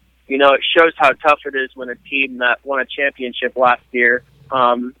it shows how tough it is when a team that won a championship last year.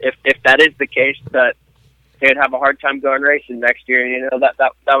 If that is the case, that they'd have a hard time going racing next year.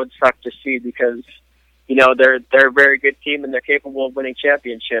 That would suck to see because. They're a very good team and they're capable of winning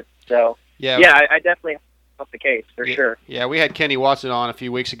championships. So I definitely hope that's the case for sure. Yeah, we had Kenny Watson on a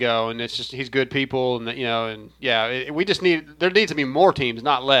few weeks ago, and it's just he's good people, and we just there needs to be more teams,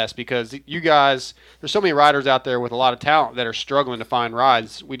 not less, because you guys, there's so many riders out there with a lot of talent that are struggling to find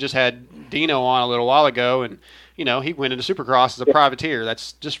rides. We just had Dino on a little while ago, and he went into Supercross as a privateer.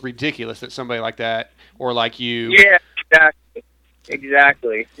 That's just ridiculous that somebody like that or like you. Yeah,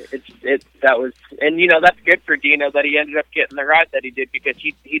 exactly. That's good for Dino that he ended up getting the ride that he did because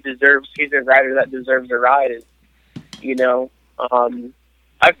he's a rider that deserves a ride. And,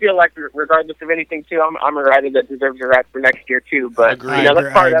 I feel like regardless of anything too, I'm a rider that deserves a ride for next year too. But I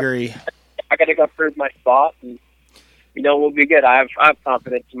agree. I got to go prove my spot, and we'll be good. I have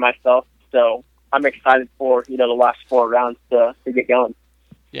confidence in myself, so I'm excited for the last 4 rounds to get going.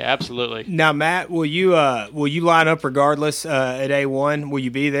 Yeah, absolutely. Now, Matt, will you line up regardless at A1? Will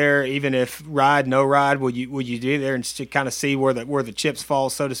you be there even if ride no ride? Will you be there and kind of see where the chips fall,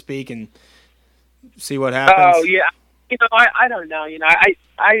 so to speak, and see what happens? Oh yeah, I don't know.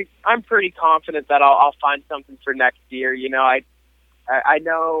 I'm pretty confident that I'll find something for next year. I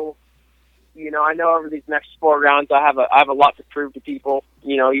know. I know over these next 4 rounds I have a lot to prove to people.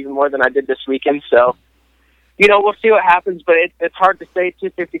 Even more than I did this weekend. So. We'll see what happens, but it's hard to say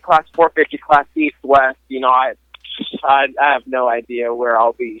 250 class, 450 class, east, west. I have no idea where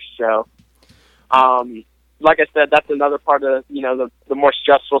I'll be. So, like I said, that's another part of, the more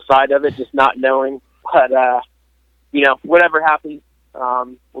stressful side of it, just not knowing. But, whatever happens,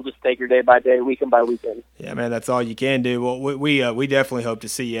 we'll just take it day by day, weekend by weekend. Yeah, man, that's all you can do. Well, we definitely hope to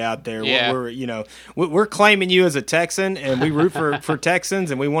see you out there. Yeah. We're claiming you as a Texan, and we root for Texans,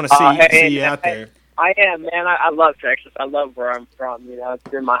 and we want to see you out there. I am, man. I love Texas. I love where I'm from. It's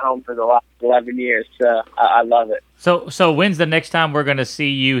been my home for the last 11 years. So I love it. So when's the next time we're going to see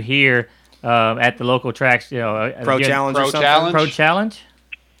you here at the local tracks? Pro Challenge or something? Challenge? Pro Challenge?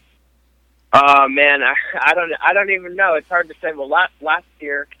 Man, I don't even know. It's hard to say. Well, last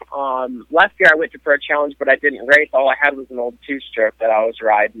year I went to Pro Challenge, but I didn't race. All I had was an old 2-stroke that I was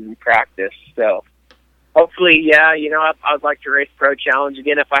riding in practice. So. Hopefully, I would like to race Pro Challenge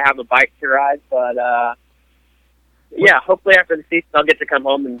again if I have a bike to ride. But, hopefully after the season I'll get to come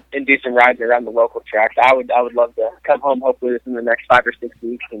home and do some rides around the local tracks. I would love to come home hopefully within the next 5 or 6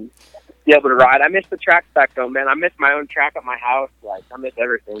 weeks and be able to ride. I miss the track back home, man. I miss my own track at my house. I miss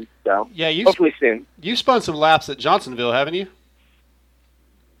everything. So, hopefully soon. You spun some laps at Johnsonville, haven't you?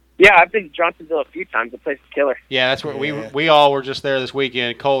 Yeah, I've been to Johnsonville a few times. The place is killer. Yeah, that's where we all were just there this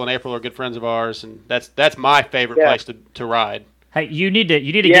weekend. Cole and April are good friends of ours, and that's my favorite place to ride. Hey, you need to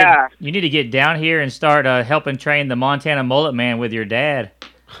get down here and start helping train the Montana Mullet Man with your dad.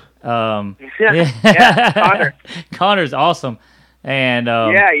 Connor. Connor's awesome, and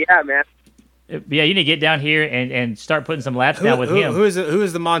man. Yeah, you need to get down here and start putting some laps down with him. Who is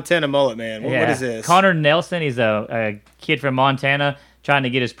the Montana Mullet Man? What is this? Connor Nelson. He's a kid from Montana. trying to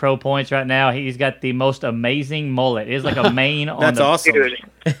get his pro points right now. He's got the most amazing mullet. It's like a mane on That's the... awesome. Dude,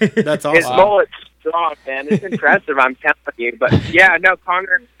 That's his awesome. mullet's strong, man. It's impressive, I'm telling you. But, yeah, no,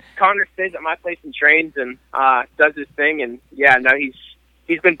 Connor stays at my place and trains and does his thing. And, yeah, no,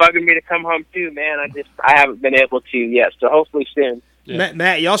 he's been bugging me to come home, too, man. I haven't been able to yet, so hopefully soon. Yeah.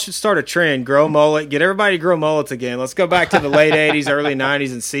 Matt, y'all should start a trend. Grow mullet. Get everybody to grow mullets again. Let's go back to the late 80s, early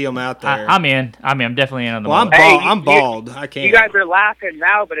 90s and see them out there. I'm in. I'm definitely in on the Well, mullet. I'm bald. I can't. You guys are laughing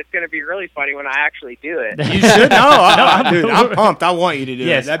now, but it's going to be really funny when I actually do it. You should. Dude, I'm pumped. I want you to do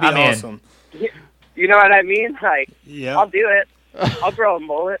it. That'd be awesome. You know what I mean? Like, yeah. I'll do it. I'll grow a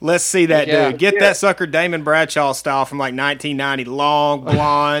mullet. Let's see that, Yeah. dude. Get that sucker Damon Bradshaw style from like 1990. Long,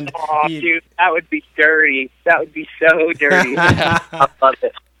 blonde. Oh, dude, that would be dirty. That would be so dirty. I love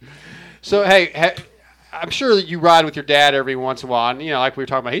it. So, hey, I'm sure that you ride with your dad every once in a while. And, like we were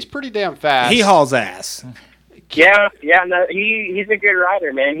talking about, he's pretty damn fast. He hauls ass. Yeah, no, he's a good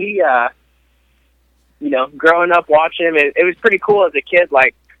rider, man. He, growing up watching him, it was pretty cool as a kid,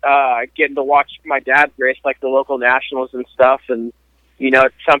 like, getting to watch my dad race, like, the local nationals and stuff. And,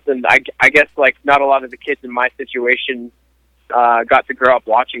 it's something, I guess, like, not a lot of the kids in my situation got to grow up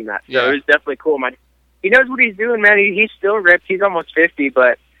watching that. So it was definitely cool. He knows what he's doing, man. He's still ripped. He's almost 50,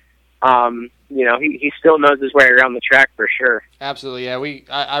 but, he still knows his way around the track for sure. Absolutely, yeah.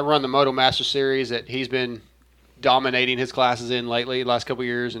 I run the Moto Master Series that he's been dominating his classes in lately, the last couple of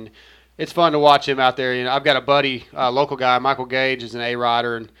years, and it's fun to watch him out there. I've got a buddy, local guy, Michael Gage, is an A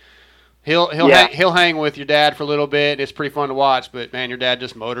rider, and he'll hang with your dad for a little bit. It's pretty fun to watch, but man, your dad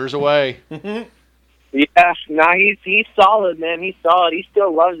just motors away. Yeah, no, he's solid, man. He's solid. He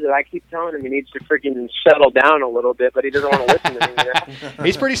still loves it. I keep telling him he needs to freaking settle down a little bit, but he doesn't want to listen to me.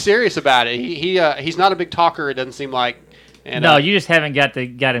 He's pretty serious about it. He's not a big talker. It doesn't seem like. And, no, you just haven't got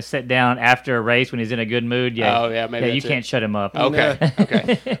to sit down after a race when he's in a good mood. Yeah. Oh yeah, maybe. Yeah, you can't shut him up. Okay.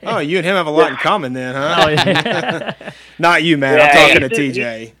 Okay. Oh, you and him have a lot in common then, huh? Not you, man. I'm talking to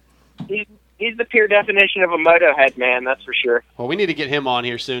TJ. He's the pure definition of a moto head, man. That's for sure. Well, we need to get him on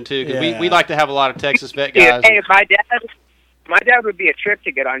here soon too, because we like to have a lot of Texas vet Dude, guys. hey, my dad would be a trip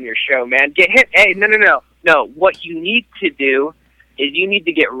to get on your show, man. Get him. Hey, no. What you need to do is you need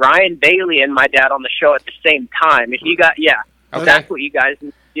to get Ryan Bailey and my dad on the show at the same time. If you got, that's what you guys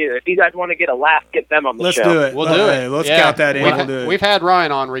need to do. If you guys want to get a laugh, get them on the Let's show. do it. We'll do it. Let's count that in. We'll do it. We've had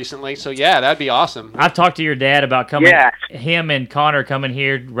Ryan on recently, so that'd be awesome. I've talked to your dad about coming. Him and Connor coming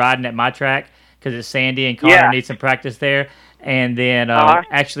here riding at my track because it's sandy and Connor needs some practice there, and then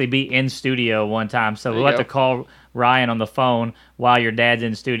actually be in studio one time. So we'll have to call Ryan on the phone while your dad's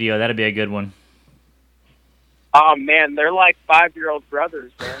in studio. That'd be a good one. Oh, man, they're like 5-year-old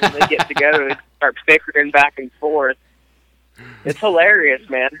brothers, man. They get together and start bickering back and forth. It's hilarious,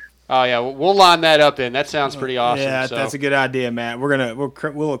 man. Oh, yeah, we'll line that up then. That sounds pretty awesome. Yeah, so. that's a good idea, Matt. We'll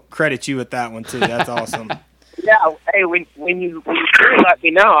credit you with that one, too. That's awesome. Yeah, hey, when you let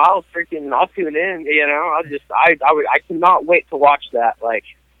me know, I'll tune in, I cannot wait to watch that, like.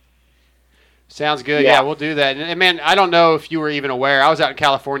 Sounds good. Yeah, we'll do that. And, man, I don't know if you were even aware. I was out in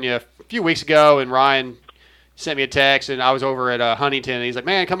California a few weeks ago, and Ryan sent me a text, and I was over at Huntington, and he's like,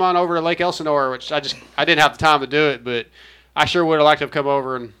 man, come on over to Lake Elsinore, which I didn't have the time to do it, but I sure would have liked to have come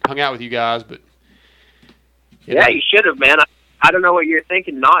over and hung out with you guys. But you should have, man. I don't know what you're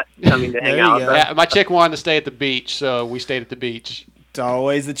thinking not coming to hang out. Yeah, my chick wanted to stay at the beach, so we stayed at the beach. It's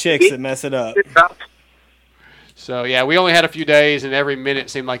always the chicks that mess it up. So, yeah, we only had a few days, and every minute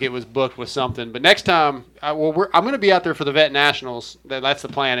seemed like it was booked with something. But next time, I'm going to be out there for the Vet Nationals. That's the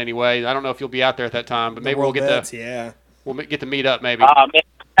plan anyway. I don't know if you'll be out there at that time, but maybe we'll get we'll get to meet up maybe. Man, I'm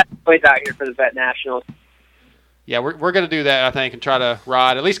always out here for the Vet Nationals. Yeah, we're going to do that, I think, and try to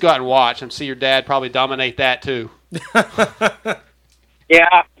ride. At least go out and watch and see your dad probably dominate that too.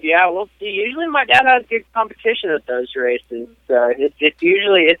 Yeah. We'll see. Usually, my dad has good competition at those races. It's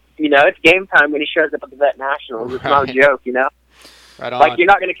usually it's game time when he shows up at the Vet Nationals. It's not a joke, Right on. Like you're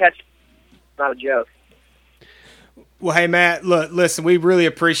not going to catch. It's not a joke. Well, hey, Matt, listen, we really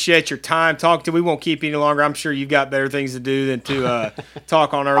appreciate your time. We won't keep you any longer. I'm sure you've got better things to do than to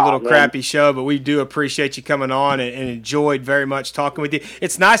talk on our little crappy show, but we do appreciate you coming on and enjoyed very much talking with you.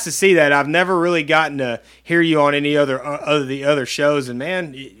 It's nice to see that. I've never really gotten to hear you on any other the other shows, and,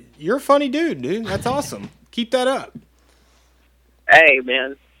 man, you're a funny dude. That's awesome. Keep that up. Hey,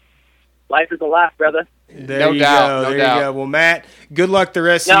 man. Life is a laugh, brother. There you go. Well, Matt, good luck the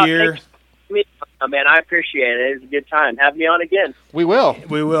rest of the year. Oh, man, I appreciate it. It was a good time. Have me on again. We will.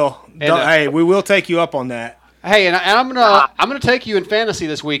 We will. We will take you up on that. Hey, and I'm gonna take you in fantasy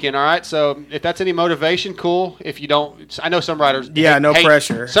this weekend. All right. So if that's any motivation, cool. If you don't, I know some riders. No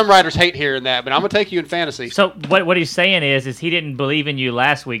pressure. Some riders hate hearing that, but I'm gonna take you in fantasy. So what he's saying is he didn't believe in you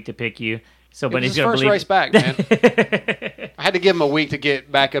last week to pick you. So but he's gonna believe. First race back, man. I had to give him a week to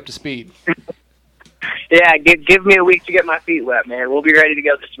get back up to speed. Yeah, give me a week to get my feet wet, man. We'll be ready to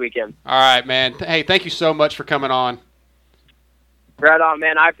go this weekend. All right, man. Hey, thank you so much for coming on. Right on,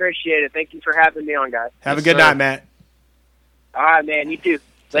 man. I appreciate it. Thank you for having me on, guys. Have a good night, Matt. All right, man. You too.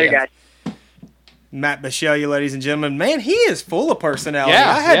 Later, guys. Matt Bisceglia, ladies and gentlemen. Man, he is full of personality.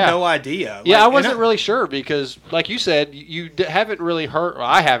 I had no idea. I wasn't really sure because, like you said, you haven't really heard. Well,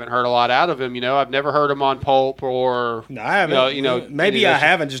 I haven't heard a lot out of him. I've never heard him on Pulp or. No, I haven't. Maybe I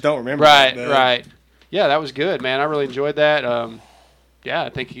haven't, just don't remember. Right. Yeah, that was good, man. I really enjoyed that. I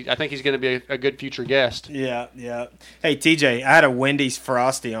think he's going to be a good future guest. Yeah. Hey, TJ, I had a Wendy's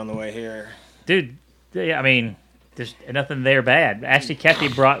Frosty on the way here. Dude, I mean, there's nothing there bad. Actually, Kathy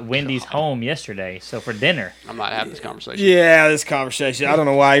brought Wendy's home yesterday, so for dinner. I'm not having this conversation. Yeah, this conversation. I don't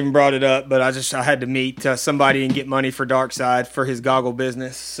know why I even brought it up, but I had to meet somebody and get money for Darkside for his goggle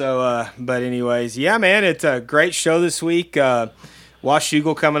business. So, but anyways, yeah, man, it's a great show this week.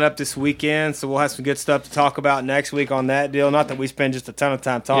 Washougal coming up this weekend, so we'll have some good stuff to talk about next week on that deal. Not that we spend just a ton of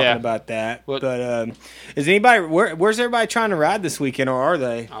time talking about that, but is anybody? Where's everybody trying to ride this weekend, or are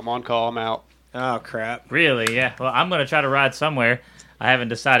they? I'm on call. I'm out. Oh crap! Really? Yeah. Well, I'm going to try to ride somewhere. I haven't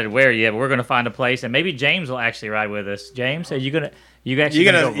decided where yet, but we're going to find a place, and maybe James will actually ride with us. James, are you gonna? You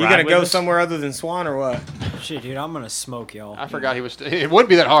gonna go somewhere other than Swan or what? Shit, dude, I'm gonna smoke y'all. I forgot he was. It wouldn't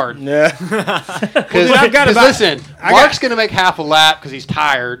be that hard. Yeah. Because listen, Mark's gonna make half a lap because he's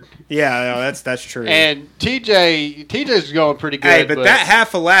tired. Yeah, no, that's true. And TJ's going pretty good. Hey, but that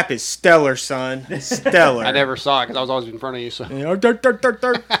half a lap is stellar, son. Stellar. I never saw it because I was always in front of you. So. I'm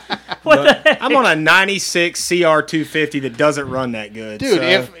on a 96 CR250 that doesn't run that good. Dude, so.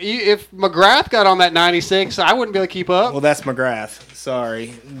 if McGrath got on that 96, I wouldn't be able to keep up. Well, that's McGrath.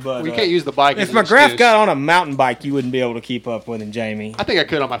 Sorry, but we can't use the bike. If McGrath got on a mountain bike, you wouldn't be able to keep up with him, Jamie. I think I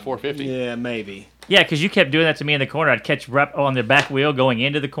could on my 450. Yeah, maybe. Yeah, because you kept doing that to me in the corner. I'd catch rep on the back wheel going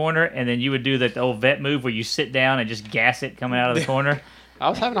into the corner, and then you would do the old vet move where you sit down and just gas it coming out of the corner. I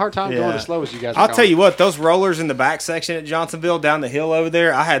was having a hard time going as slow as you guys were I'll tell you what, those rollers in the back section at Johnsonville down the hill over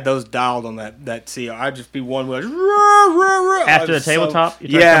there, I had those dialed on that CR. I'd just be one wheel. After the tabletop?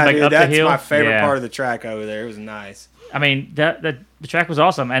 Dude, that's my favorite part of the track over there. It was nice. I mean, the track was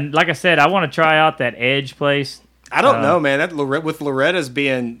awesome. And like I said, I want to try out that Edge place. I don't know, man. That with Loretta's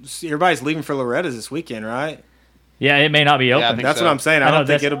being... Everybody's leaving for Loretta's this weekend, right? Yeah, it may not be open. Yeah, that's what I'm saying. I don't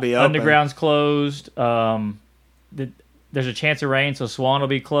think it'll be open. Underground's closed. There's a chance of rain, so Swan will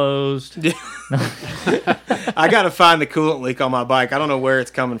be closed. I got to find the coolant leak on my bike. I don't know where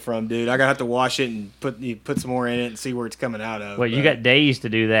it's coming from, dude. I got to have to wash it and put some more in it and see where it's coming out of. Well, you got days to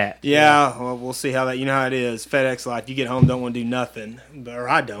do that. Yeah, well, we'll see how that. You know how it is. FedEx life. You get home, don't want to do nothing, or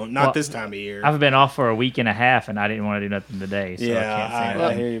I don't. Not this time of year. I've been off for a week and a half, and I didn't want to do nothing today. So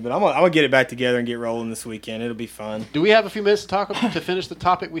I hear you, but I'm gonna get it back together and get rolling this weekend. It'll be fun. Do we have a few minutes to finish the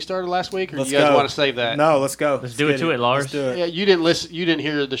topic we started last week, or do you guys want to save that? No, let's go. Let's do it to it, Lars. Let's do it. Yeah, you didn't listen. You didn't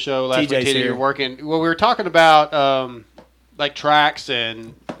hear the show last TJ's week. Here. You were working. Well, we were talking about like tracks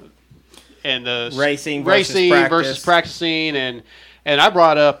and the racing versus practicing, and I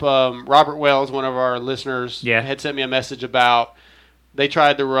brought up Robert Wells, one of our listeners, had sent me a message about they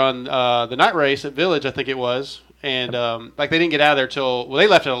tried to run the night race at Village, I think it was, and they didn't get out of there till they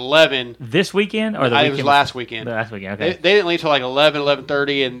left at 11. This weekend or the weekend? It was last weekend. Last weekend, okay. They didn't leave till like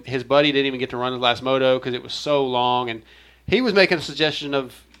 11:30, and his buddy didn't even get to run his last moto because it was so long, and he was making a suggestion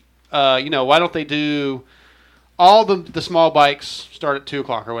of, why don't they do all the small bikes start at 2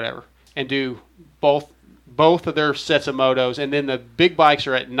 o'clock or whatever, and do both of their sets of motos, and then the big bikes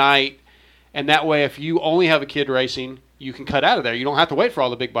are at night, and that way if you only have a kid racing, you can cut out of there. You don't have to wait for all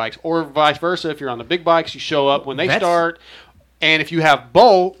the big bikes, or vice versa. If you're on the big bikes, you show up when they start, and if you have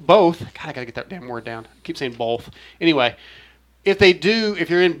both. God, I gotta get that damn word down. I keep saying both. Anyway, if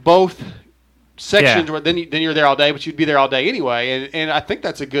you're in both sections, then you're there all day, but you'd be there all day anyway, and I think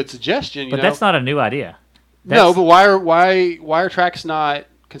that's a good suggestion. But that's not a new idea. No, but why are tracks not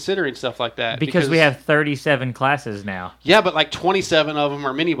considering stuff like that? Because we have 37 classes now. Yeah, but like 27 of them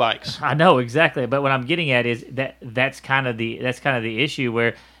are mini bikes. I know exactly, but what I'm getting at is that's kind of the issue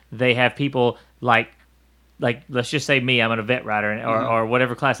where they have people like let's just say me, I'm a vet rider or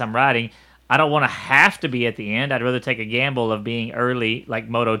whatever class I'm riding. I don't want to have to be at the end. I'd rather take a gamble of being early, like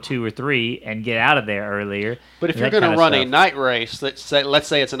Moto 2 or 3, and get out of there earlier. But if you're going to run a night race, let's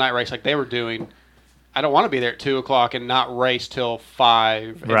say it's a night race like they were doing, I don't want to be there at 2:00 and not race till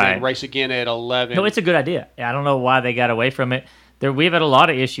 5, and then race again at 11. No, it's a good idea. I don't know why they got away from it. We've had a lot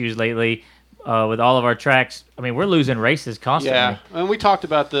of issues lately with all of our tracks. I mean, we're losing races constantly. Yeah, and we talked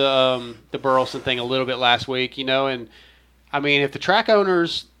about the Burleson thing a little bit last week, and I mean, if the track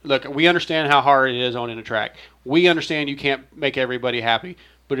owners look, we understand how hard it is owning a track. We understand you can't make everybody happy,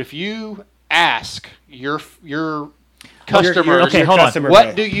 but if you ask your customers, okay, hold on.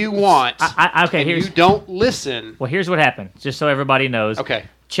 What do you want? Okay, you don't listen. Well, here's what happened, just so everybody knows. Okay.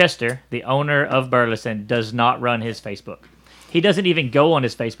 Chester, the owner of Burleson, does not run his Facebook. He doesn't even go on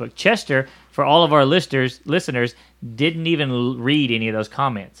his Facebook. Chester, for all of our listeners, didn't even read any of those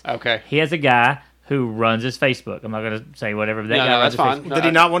comments. Okay. He has a guy who runs his Facebook. I'm not going to say whatever. That guy runs that's fine.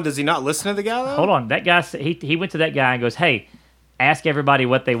 Facebook. Does he not listen to the guy, though? Hold on. That guy, he went to that guy and goes, hey, ask everybody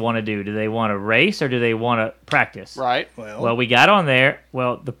what they want to do. Do they want to race or do they want to practice? Right. Well, we got on there.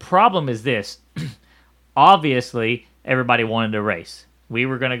 Well, the problem is this. Obviously, everybody wanted to race. We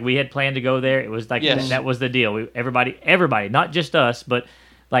had planned to go there. It was like that was the deal. Everybody, not just us, but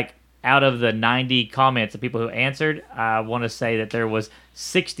like out of the 90 comments of people who answered, I want to say that there was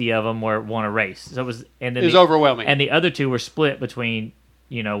 60 of them want to race. So it was overwhelming. And the other 2 were split between,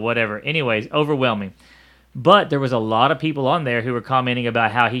 whatever. Anyways, overwhelming. But there was a lot of people on there who were commenting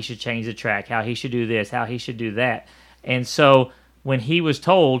about how he should change the track, how he should do this, how he should do that. And so when he was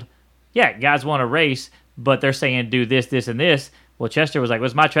told, yeah, guys want to race, but they're saying do this, this, and this, well, Chester was like, well,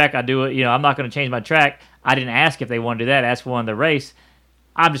 it's my track, I do it. I'm not going to change my track. I didn't ask if they wanted to do that. I asked for one the race.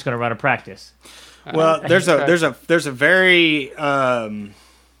 I'm just going to run a practice. Well, there's a very it's a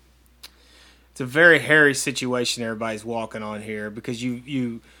very hairy situation everybody's walking on here because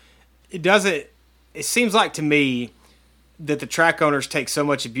it seems like to me that the track owners take so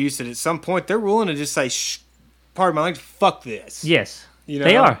much abuse that at some point they're willing to just say, pardon my language, fuck this. Yes,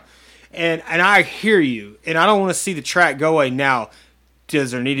 they are. And I hear you, and I don't want to see the track go away. Now,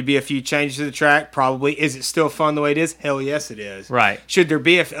 does there need to be a few changes to the track? Probably. Is it still fun the way it is? Hell yes, it is. Right. Should there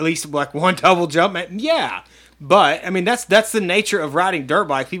be at least like one double jump? Yeah. But, I mean, that's the nature of riding dirt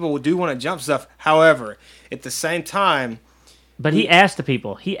bike. People do want to jump stuff. However, at the same time... But he asked the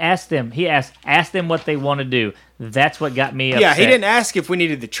people. He asked them what they want to do. That's what got me upset. Yeah, he didn't ask if we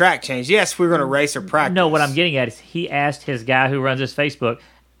needed the track changed. Yes, we were going to race or practice. No, what I'm getting at is he asked his guy who runs his Facebook,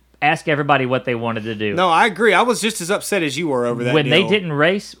 ask everybody what they wanted to do. No, I agree. I was just as upset as you were over that When deal. they didn't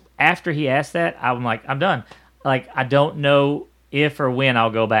race, after he asked that, I'm like, I'm done. Like, I don't know if or when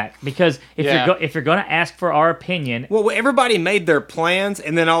I'll go back. Because if you're going to ask for our opinion... Well, everybody made their plans,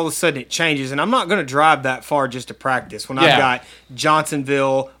 and then all of a sudden it changes. And I'm not going to drive that far just to practice when I've got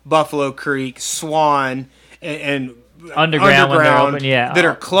Johnsonville, Buffalo Creek, Swan, and Underground when they're open, that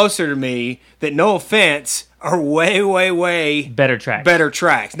are closer to me, that, no offense, are way, way, way better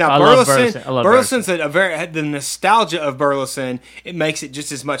tracks. Now, Burleson's the nostalgia of Burleson. It makes it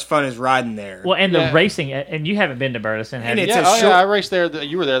just as much fun as riding there. Well, and the racing, and you haven't been to Burleson, have you? I raced there.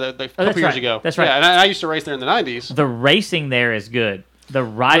 You were there a couple years ago. That's right. Yeah, and I used to race there in the 90s. The racing there is good. The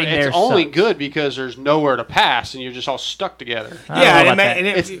riding there it's only good because there's nowhere to pass, and you're just all stuck together.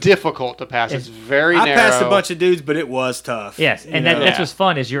 It's difficult to pass. It's very narrow. I passed a bunch of dudes, but it was tough. Yes, and that's what's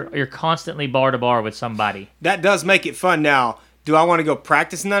fun is you're constantly bar to bar with somebody. That does make it fun. Now, do I want to go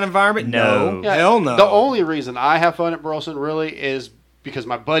practice in that environment? No. Hell no. The only reason I have fun at Burleson really is because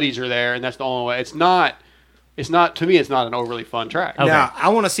my buddies are there, and that's the only way. It's not to me. It's not an overly fun track. Okay. Now, I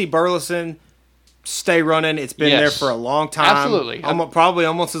want to see Burleson stay running. It's been there for a long time. Absolutely. Probably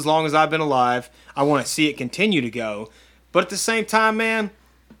almost as long as I've been alive. I want to see it continue to go. But at the same time, man,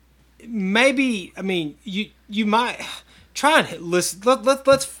 maybe, I mean, you might try and listen.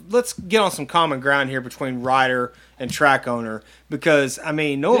 Let's get on some common ground here between rider and track owner, because, I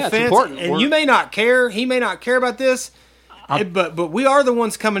mean, no offense, and you may not care, he may not care about this, but we are the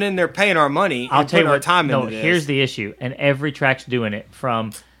ones coming in there paying our money and putting our time into this. Here's the issue, and every track's doing it,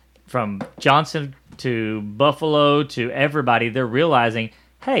 from Johnson to Buffalo to everybody. They're realizing,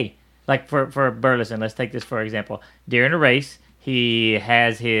 hey, like for Burleson, let's take this for example. During a race, he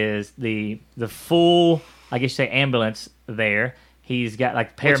has the full, I guess you say, ambulance there. He's got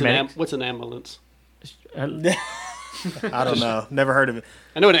like paramedics. What's an ambulance? I don't know. Never heard of it.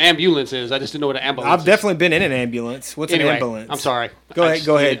 I know what an ambulance is. I just didn't know what an ambulance is. I've definitely been in an ambulance. What's an ambulance? I'm sorry. Go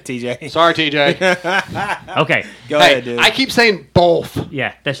ahead, TJ. Sorry, TJ. Okay. Go ahead, dude. I keep saying both.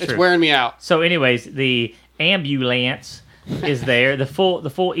 Yeah, that's true. It's wearing me out. So anyways, the ambulance is there. The full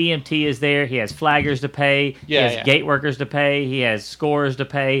EMT is there. He has flaggers to pay. He has gate workers to pay. He has scorers to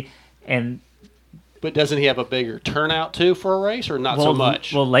pay. But doesn't he have a bigger turnout too for a race, or not so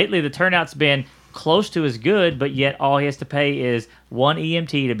much? Well, lately the turnout's been close to as good, but yet all he has to pay is one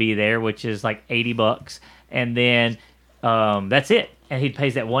EMT to be there, which is like $80, and then that's it. And he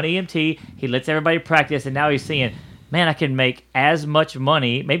pays that one EMT. He lets everybody practice, and now he's seeing, man, I can make as much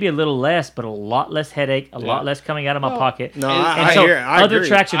money, maybe a little less, but a lot less headache, a lot less coming out of my pocket. No, I other agree.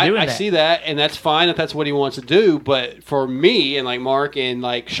 tracks are doing that. I see that, and that's fine if that's what he wants to do. But for me and like Mark and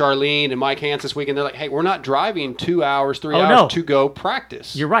like Charlene and Mike Hans this weekend, they're like, hey, we're not driving 2 hours, 3 hours to go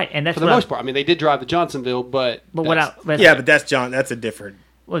practice. You're right, and that's for the most part. I mean, they did drive to Johnsonville, but but that's a different.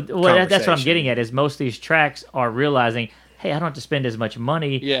 Well, that's what I'm getting at. Is most of these tracks are realizing, hey, I don't have to spend as much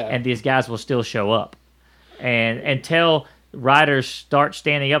money, and these guys will still show up. And until riders start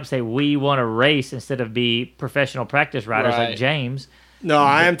standing up and say, we want to race instead of be professional practice riders like James. No,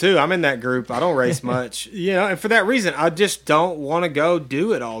 I am too. I'm in that group. I don't race much. And for that reason, I just don't want to go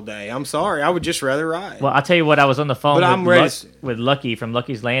do it all day. I'm sorry. I would just rather ride. Well, I'll tell you what, I was on the phone with Lucky from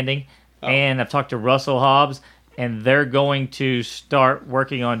Lucky's Landing, and I've talked to Russell Hobbs, and they're going to start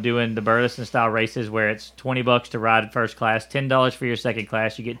working on doing the Burleson-style races where it's $20 to ride first class, $10 for your second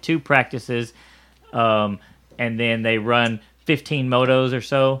class. You get 2 practices, and then they run 15 motos or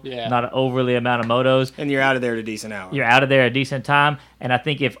so, not an overly amount of motos. And you're out of there at a decent hour. You're out of there at a decent time. And I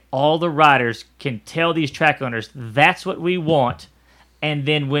think if all the riders can tell these track owners, that's what we want, and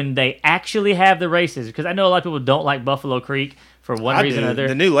then when they actually have the races, because I know a lot of people don't like Buffalo Creek for one reason or another.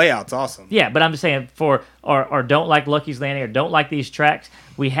 The new layout's awesome. Yeah, but I'm just saying or don't like Lucky's Landing or don't like these tracks,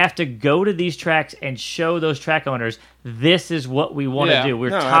 we have to go to these tracks and show those track owners this is what we want to do. We're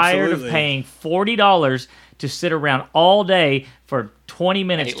tired of paying $40 to sit around all day for 20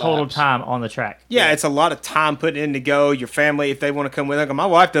 minutes total time on the track. Yeah, it's a lot of time put in to go. Your family, if they want to come with them. My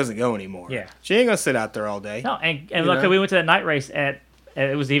wife doesn't go anymore. Yeah. She ain't going to sit out there all day. No, and look, we went to that night race at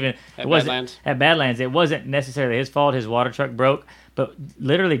Badlands. At Badlands. It wasn't necessarily his fault. His water truck broke, but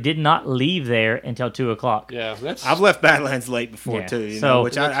literally did not leave there until 2 o'clock. Yeah, I've left Badlands late before too.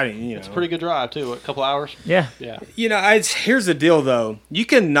 Which I didn't. It's a pretty good drive too. A couple hours. Yeah. Here's the deal though. You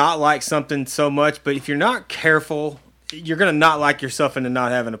can not like something so much, but if you're not careful, you're gonna not like yourself into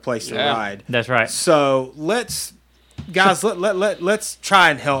not having a place to ride. That's right. So let's try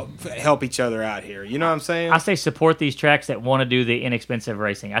and help each other out here. You know what I'm saying? I say support these tracks that want to do the inexpensive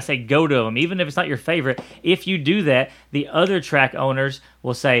racing. I say go to them, even if it's not your favorite. If you do that, the other track owners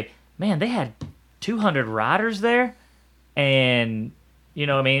will say, man, they had 200 riders there, and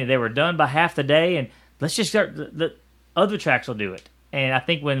they were done by half the day, and let's just start. The other tracks will do it. And I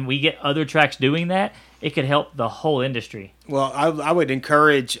think when we get other tracks doing that, it could help the whole industry. Well, I would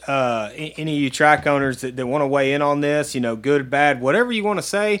encourage any of you track owners that want to weigh in on this, good, bad, whatever you want to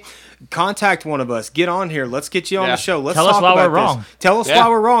say, contact one of us. Get on here. Let's get you on the show. Let's Tell talk us why about we're wrong. this. Tell us why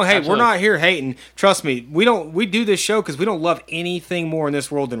we're wrong. Hey, Absolutely. We're not here hating. Trust me, we do this show because we don't love anything more in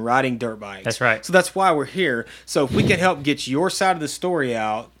this world than riding dirt bikes. That's right. So that's why we're here. So if we can help get your side of the story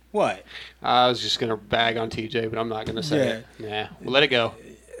out, what? I was just going to bag on TJ, but I'm not going to say it. Nah, we'll let it go.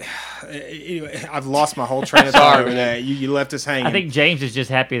 Anyway, I've lost my whole train of thought over that. You left us hanging. I think James is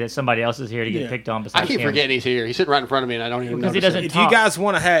just happy that somebody else is here to get picked on. I keep forgetting he's here. He's sitting right in front of me, and I don't even know. Because he doesn't if talk. you guys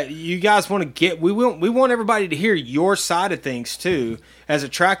want to get, we want everybody to hear your side of things too as a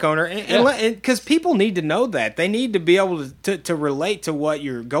track owner, and because people need to know that they need to be able to relate to what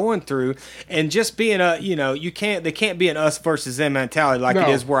you're going through, and just being they can't be an us versus them mentality like it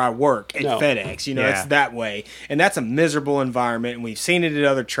is where I work at FedEx. It's that way, and that's a miserable environment, and we've seen it at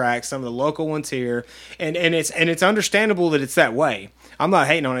other tracks, some of the local ones here, and it's understandable that it's that way. I'm not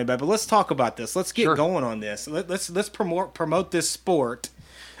hating on anybody, but let's talk about this. Let's get going on this. Let's promote this sport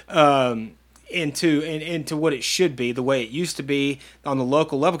into what it should be, the way it used to be on the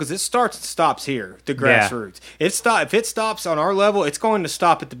local level, because it starts and stops here, the grassroots. If it stops on our level, it's going to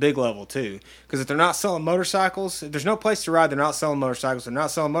stop at the big level too. Because if they're not selling motorcycles, if there's no place to ride, they're not selling motorcycles. They're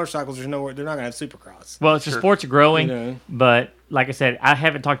not selling motorcycles. There's nowhere. They're not going to have Supercross. Well, the sport's growing, but like I said, I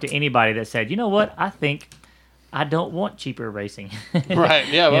haven't talked to anybody that said, you know what, I think I don't want cheaper racing. Right?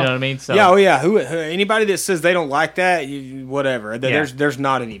 Yeah. Well, you know what I mean? So Who anybody that says they don't like that, whatever. There's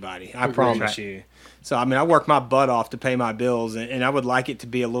not anybody. I promise you. So I mean, I work my butt off to pay my bills, and I would like it to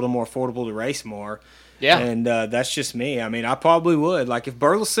be a little more affordable to race more. Yeah. And that's just me. I mean, I probably would. Like if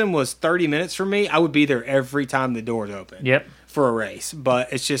Burleson was 30 minutes from me, I would be there every time the doors open. Yep. For a race,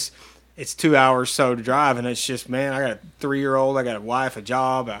 but it's 2 hours so to drive, and it's just, man, I got a 3-year-old, I got a wife, a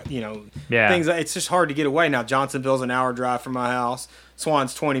job, things. It's just hard to get away. Now Johnsonville's an hour drive from my house.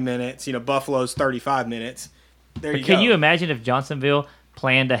 Swan's 20 minutes. Buffalo's 35 minutes. There you go. Can you imagine if Johnsonville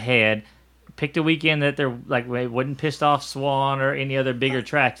planned ahead, picked a weekend that they're like wouldn't piss off Swan or any other bigger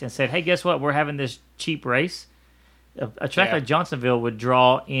tracks, and said, "Hey, guess what? We're having this cheap race." A track like Johnsonville would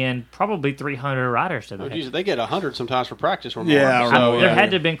draw in probably 300 riders to that. They get 100 sometimes for practice or more. Yeah, there had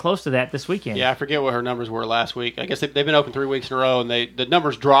to have been close to that this weekend. Yeah, I forget what her numbers were last week. I guess they've been open 3 weeks in a row, and the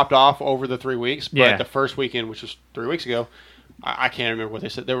numbers dropped off over the 3 weeks. But the first weekend, which was 3 weeks ago, I can't remember what they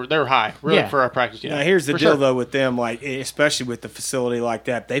said. They were high, really, for our practice. Now, here's the deal, though, with them, like especially with the facility like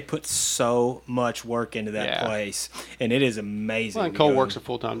that, they put so much work into that place, and it is amazing. Well, and Cole works a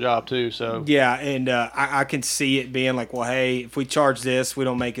full-time job, too. So yeah, and I can see it being like, well, hey, if we charge this, we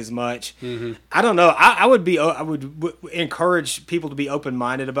don't make as much. Mm-hmm. I don't know. I would encourage people to be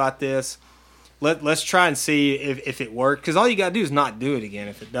open-minded about this. Let's try and see if it works, because all you got to do is not do it again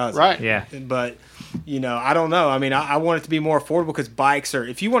if it doesn't. Right. Yeah. But, I don't know. I mean, I want it to be more affordable, because bikes are –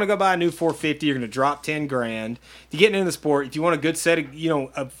 if you want to go buy a new 450, you're going to drop $10,000. If you're getting into the sport, if you want a good set of,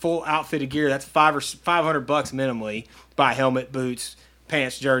 a full outfit of gear, that's $500 minimally. Buy helmet, boots,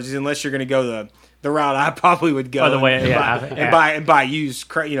 pants, jerseys, unless you're going to go the route I probably would go. And buy used,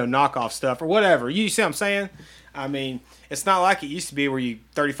 knockoff stuff or whatever. You see what I'm saying? I mean – it's not like it used to be where you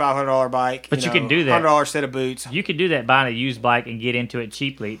 $3,500 bike, but you can do that. $100 set of boots. You can do that buying a used bike and get into it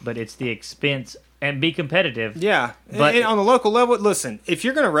cheaply, but it's the expense and be competitive. Yeah, but and on the local level, listen, if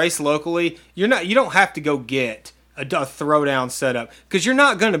you're going to race locally, you don't have to go get a throwdown setup, because you're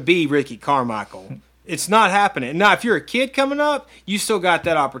not going to be Ricky Carmichael. It's not happening. Now, if you're a kid coming up, you still got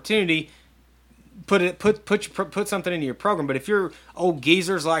that opportunity. Put something into your program. But if you're old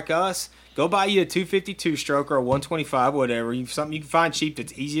geezers like us, go buy you a 252 stroke or a 125, whatever. Something you can find cheap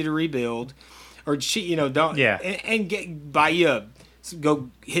that's easy to rebuild, or don't. Yeah. And buy you go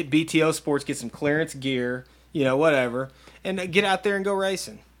hit BTO Sports, get some clearance gear, whatever, and get out there and go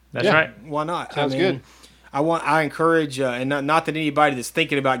racing. That's right. Why not? Sounds good. I encourage, and not that anybody that's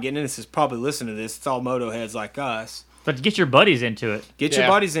thinking about getting in this is probably listening to this. It's all moto heads like us. But get your buddies into it. Get your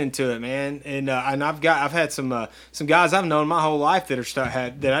buddies into it, man. And I've had some guys I've known my whole life that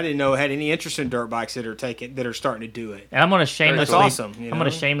that I didn't know had any interest in dirt bikes that are starting to do it. And I'm going to That's awesome. I'm going to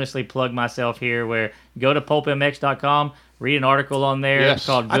shamelessly plug myself here. Where go to pulpmx.com, read an article on there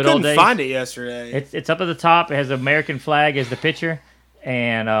called "Good Old Days." I couldn't find it yesterday. It's up at the top. It has an American flag as the picture,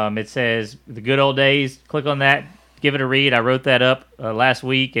 and it says "The Good Old Days." Click on that. Give it a read. I wrote that up last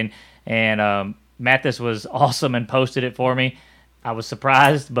week, and Mathis was awesome and posted it for me. I was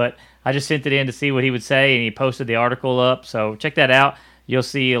surprised, but I just sent it in to see what he would say, and he posted the article up. So check that out. You'll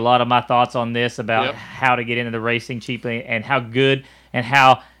see a lot of my thoughts on this about how to get into the racing cheaply, and how good, and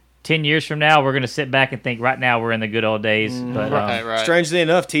how 10 years from now we're going to sit back and think right now we're in the good old days. But right. Strangely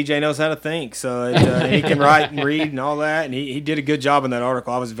enough, TJ knows how to think, so he can write and read and all that, and he did a good job in that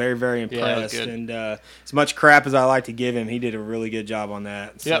article. I was very, very impressed. And as much crap as I like to give him, he did a really good job on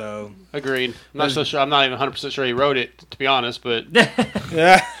that. So agreed. I'm not so sure. I'm not even 100% sure he wrote it, to be honest, but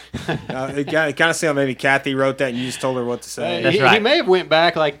yeah. It kind of sounded maybe Kathy wrote that and you just told her what to say. That's right. He may have went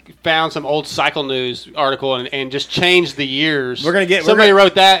back, found some old Cycle News article and just changed the years. Somebody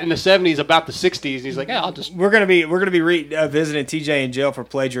wrote that in the 70s about the 60s. And he's like, yeah, I'll just. We're gonna be visiting TJ in jail for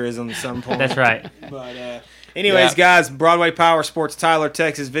plagiarism at some point. That's right. But anyways, guys, Broadway Power Sports, Tyler,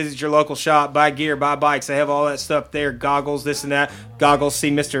 Texas. Visit your local shop, buy gear, buy bikes. They have all that stuff there. Goggles, this and that. Goggles.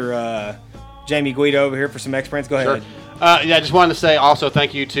 See Mr. Jamie Guido over here for some X-Brands. Go ahead. I just wanted to say also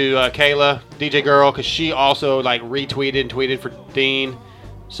thank you to Kayla, DJ Girl, because she also retweeted and tweeted for Dean.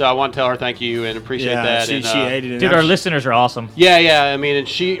 So I want to tell her thank you and appreciate that. She hated it. Dude, our listeners are awesome. Yeah. I mean, and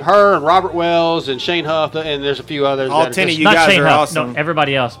her and Robert Wells and Shane Huff, and there's a few others. All 10 of you guys are awesome. No,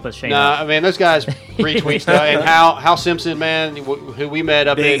 everybody else but Shane Huff. I mean, those guys retweet stuff. And Hal Simpson, man, who we met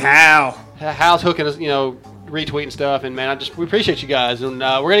up Big Hal. Hal's hooking us, retweeting stuff. And, man, we appreciate you guys. And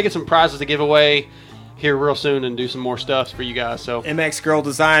we're going to get some prizes to give away here real soon and do some more stuff for you guys. So MX Girl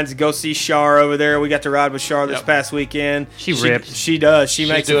Designs, go see Shar over there. We got to ride with Shar this past weekend. She rips. She does. She's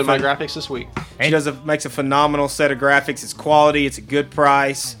doing my graphics this week. She makes a phenomenal set of graphics. It's quality. It's a good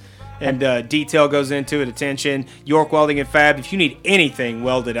price. And detail goes into it. Attention. York Welding and Fab. If you need anything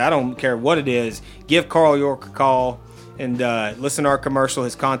welded, I don't care what it is, give Carl York a call and listen to our commercial.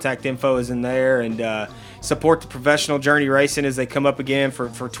 His contact info is in there. And support the professional Journey Racing as they come up again for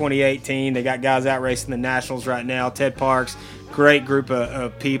 2018. They got guys out racing the Nationals right now. Ted Parks, great group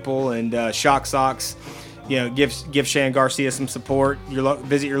of people. And Shock Socks, give Shan Garcia some support.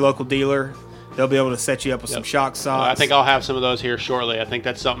 Visit your local dealer. They'll be able to set you up with some Shock Socks. I think I'll have some of those here shortly. I think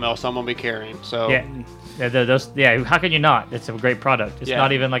that's something else I'm going to be carrying. So how can you not? It's a great product. It's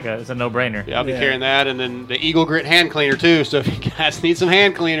not even it's a no-brainer. Yeah, I'll be carrying that. And then the Eagle Grit hand cleaner, too. So if you guys need some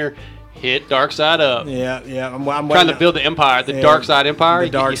hand cleaner, hit Dark Side up. Yeah. I'm trying to build the empire, Dark Side Empire. The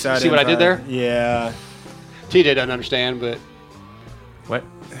Dark Side see Empire. What I did there? Yeah. TJ doesn't understand, but what?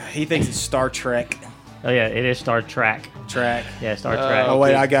 He thinks it's Star Trek. Oh yeah, it is Star Trek. Track. Yeah, Star Trek. Oh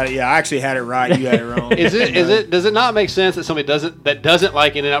wait, I got it. Yeah, I actually had it right. You had it wrong. Does it not make sense that somebody doesn't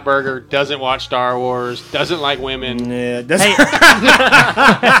like In-N-Out Burger, doesn't watch Star Wars, doesn't like women? Yeah,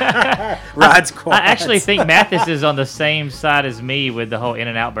 rides quads. I actually think Mathis is on the same side as me with the whole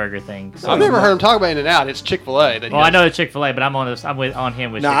In-N-Out Burger thing. So I've never heard him talk about In-N-Out. It's Chick-fil-A. Well, I know it's Chick-fil-A, but I'm on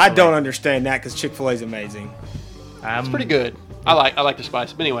him with. No, Chick-fil-A. I don't understand that because Chick-fil-A is amazing. It's pretty good. I like the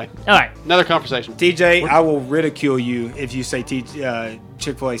spice. But anyway, all right, another conversation. TJ, I will ridicule you if you say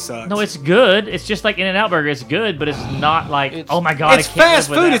Chick-fil-A sucks. No, it's good. It's just like In-N-Out Burger. It's good, but it's not like, oh my God, it's I can't fast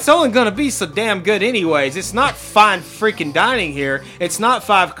live with food. that. It's only going to be so damn good anyways. It's not fine freaking dining here. It's not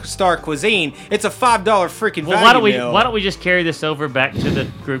 5-star cuisine. It's a $5 freaking value meal. Why don't we just carry this over back to the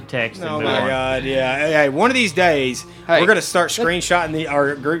group text? Oh my God, yeah. Hey, one of these days, we're going to start screenshotting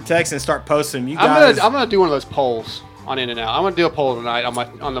our group text and start posting them. You guys, I'm gonna do one of those polls on In-N-Out. I'm gonna do a poll tonight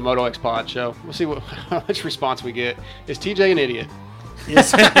on the Moto X Pod show. We'll see how much response we get. Is TJ an idiot?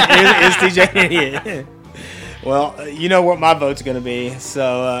 Is TJ an idiot? Well, you know what my vote's going to be.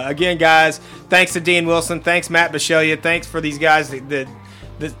 So, again, guys, thanks to Dean Wilson. Thanks, Matt Bisceglia. Thanks for these guys that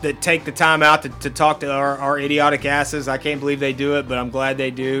take the time out to talk to our idiotic asses. I can't believe they do it, but I'm glad they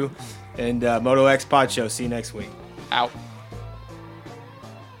do. And Moto X Pod Show. See you next week. Out.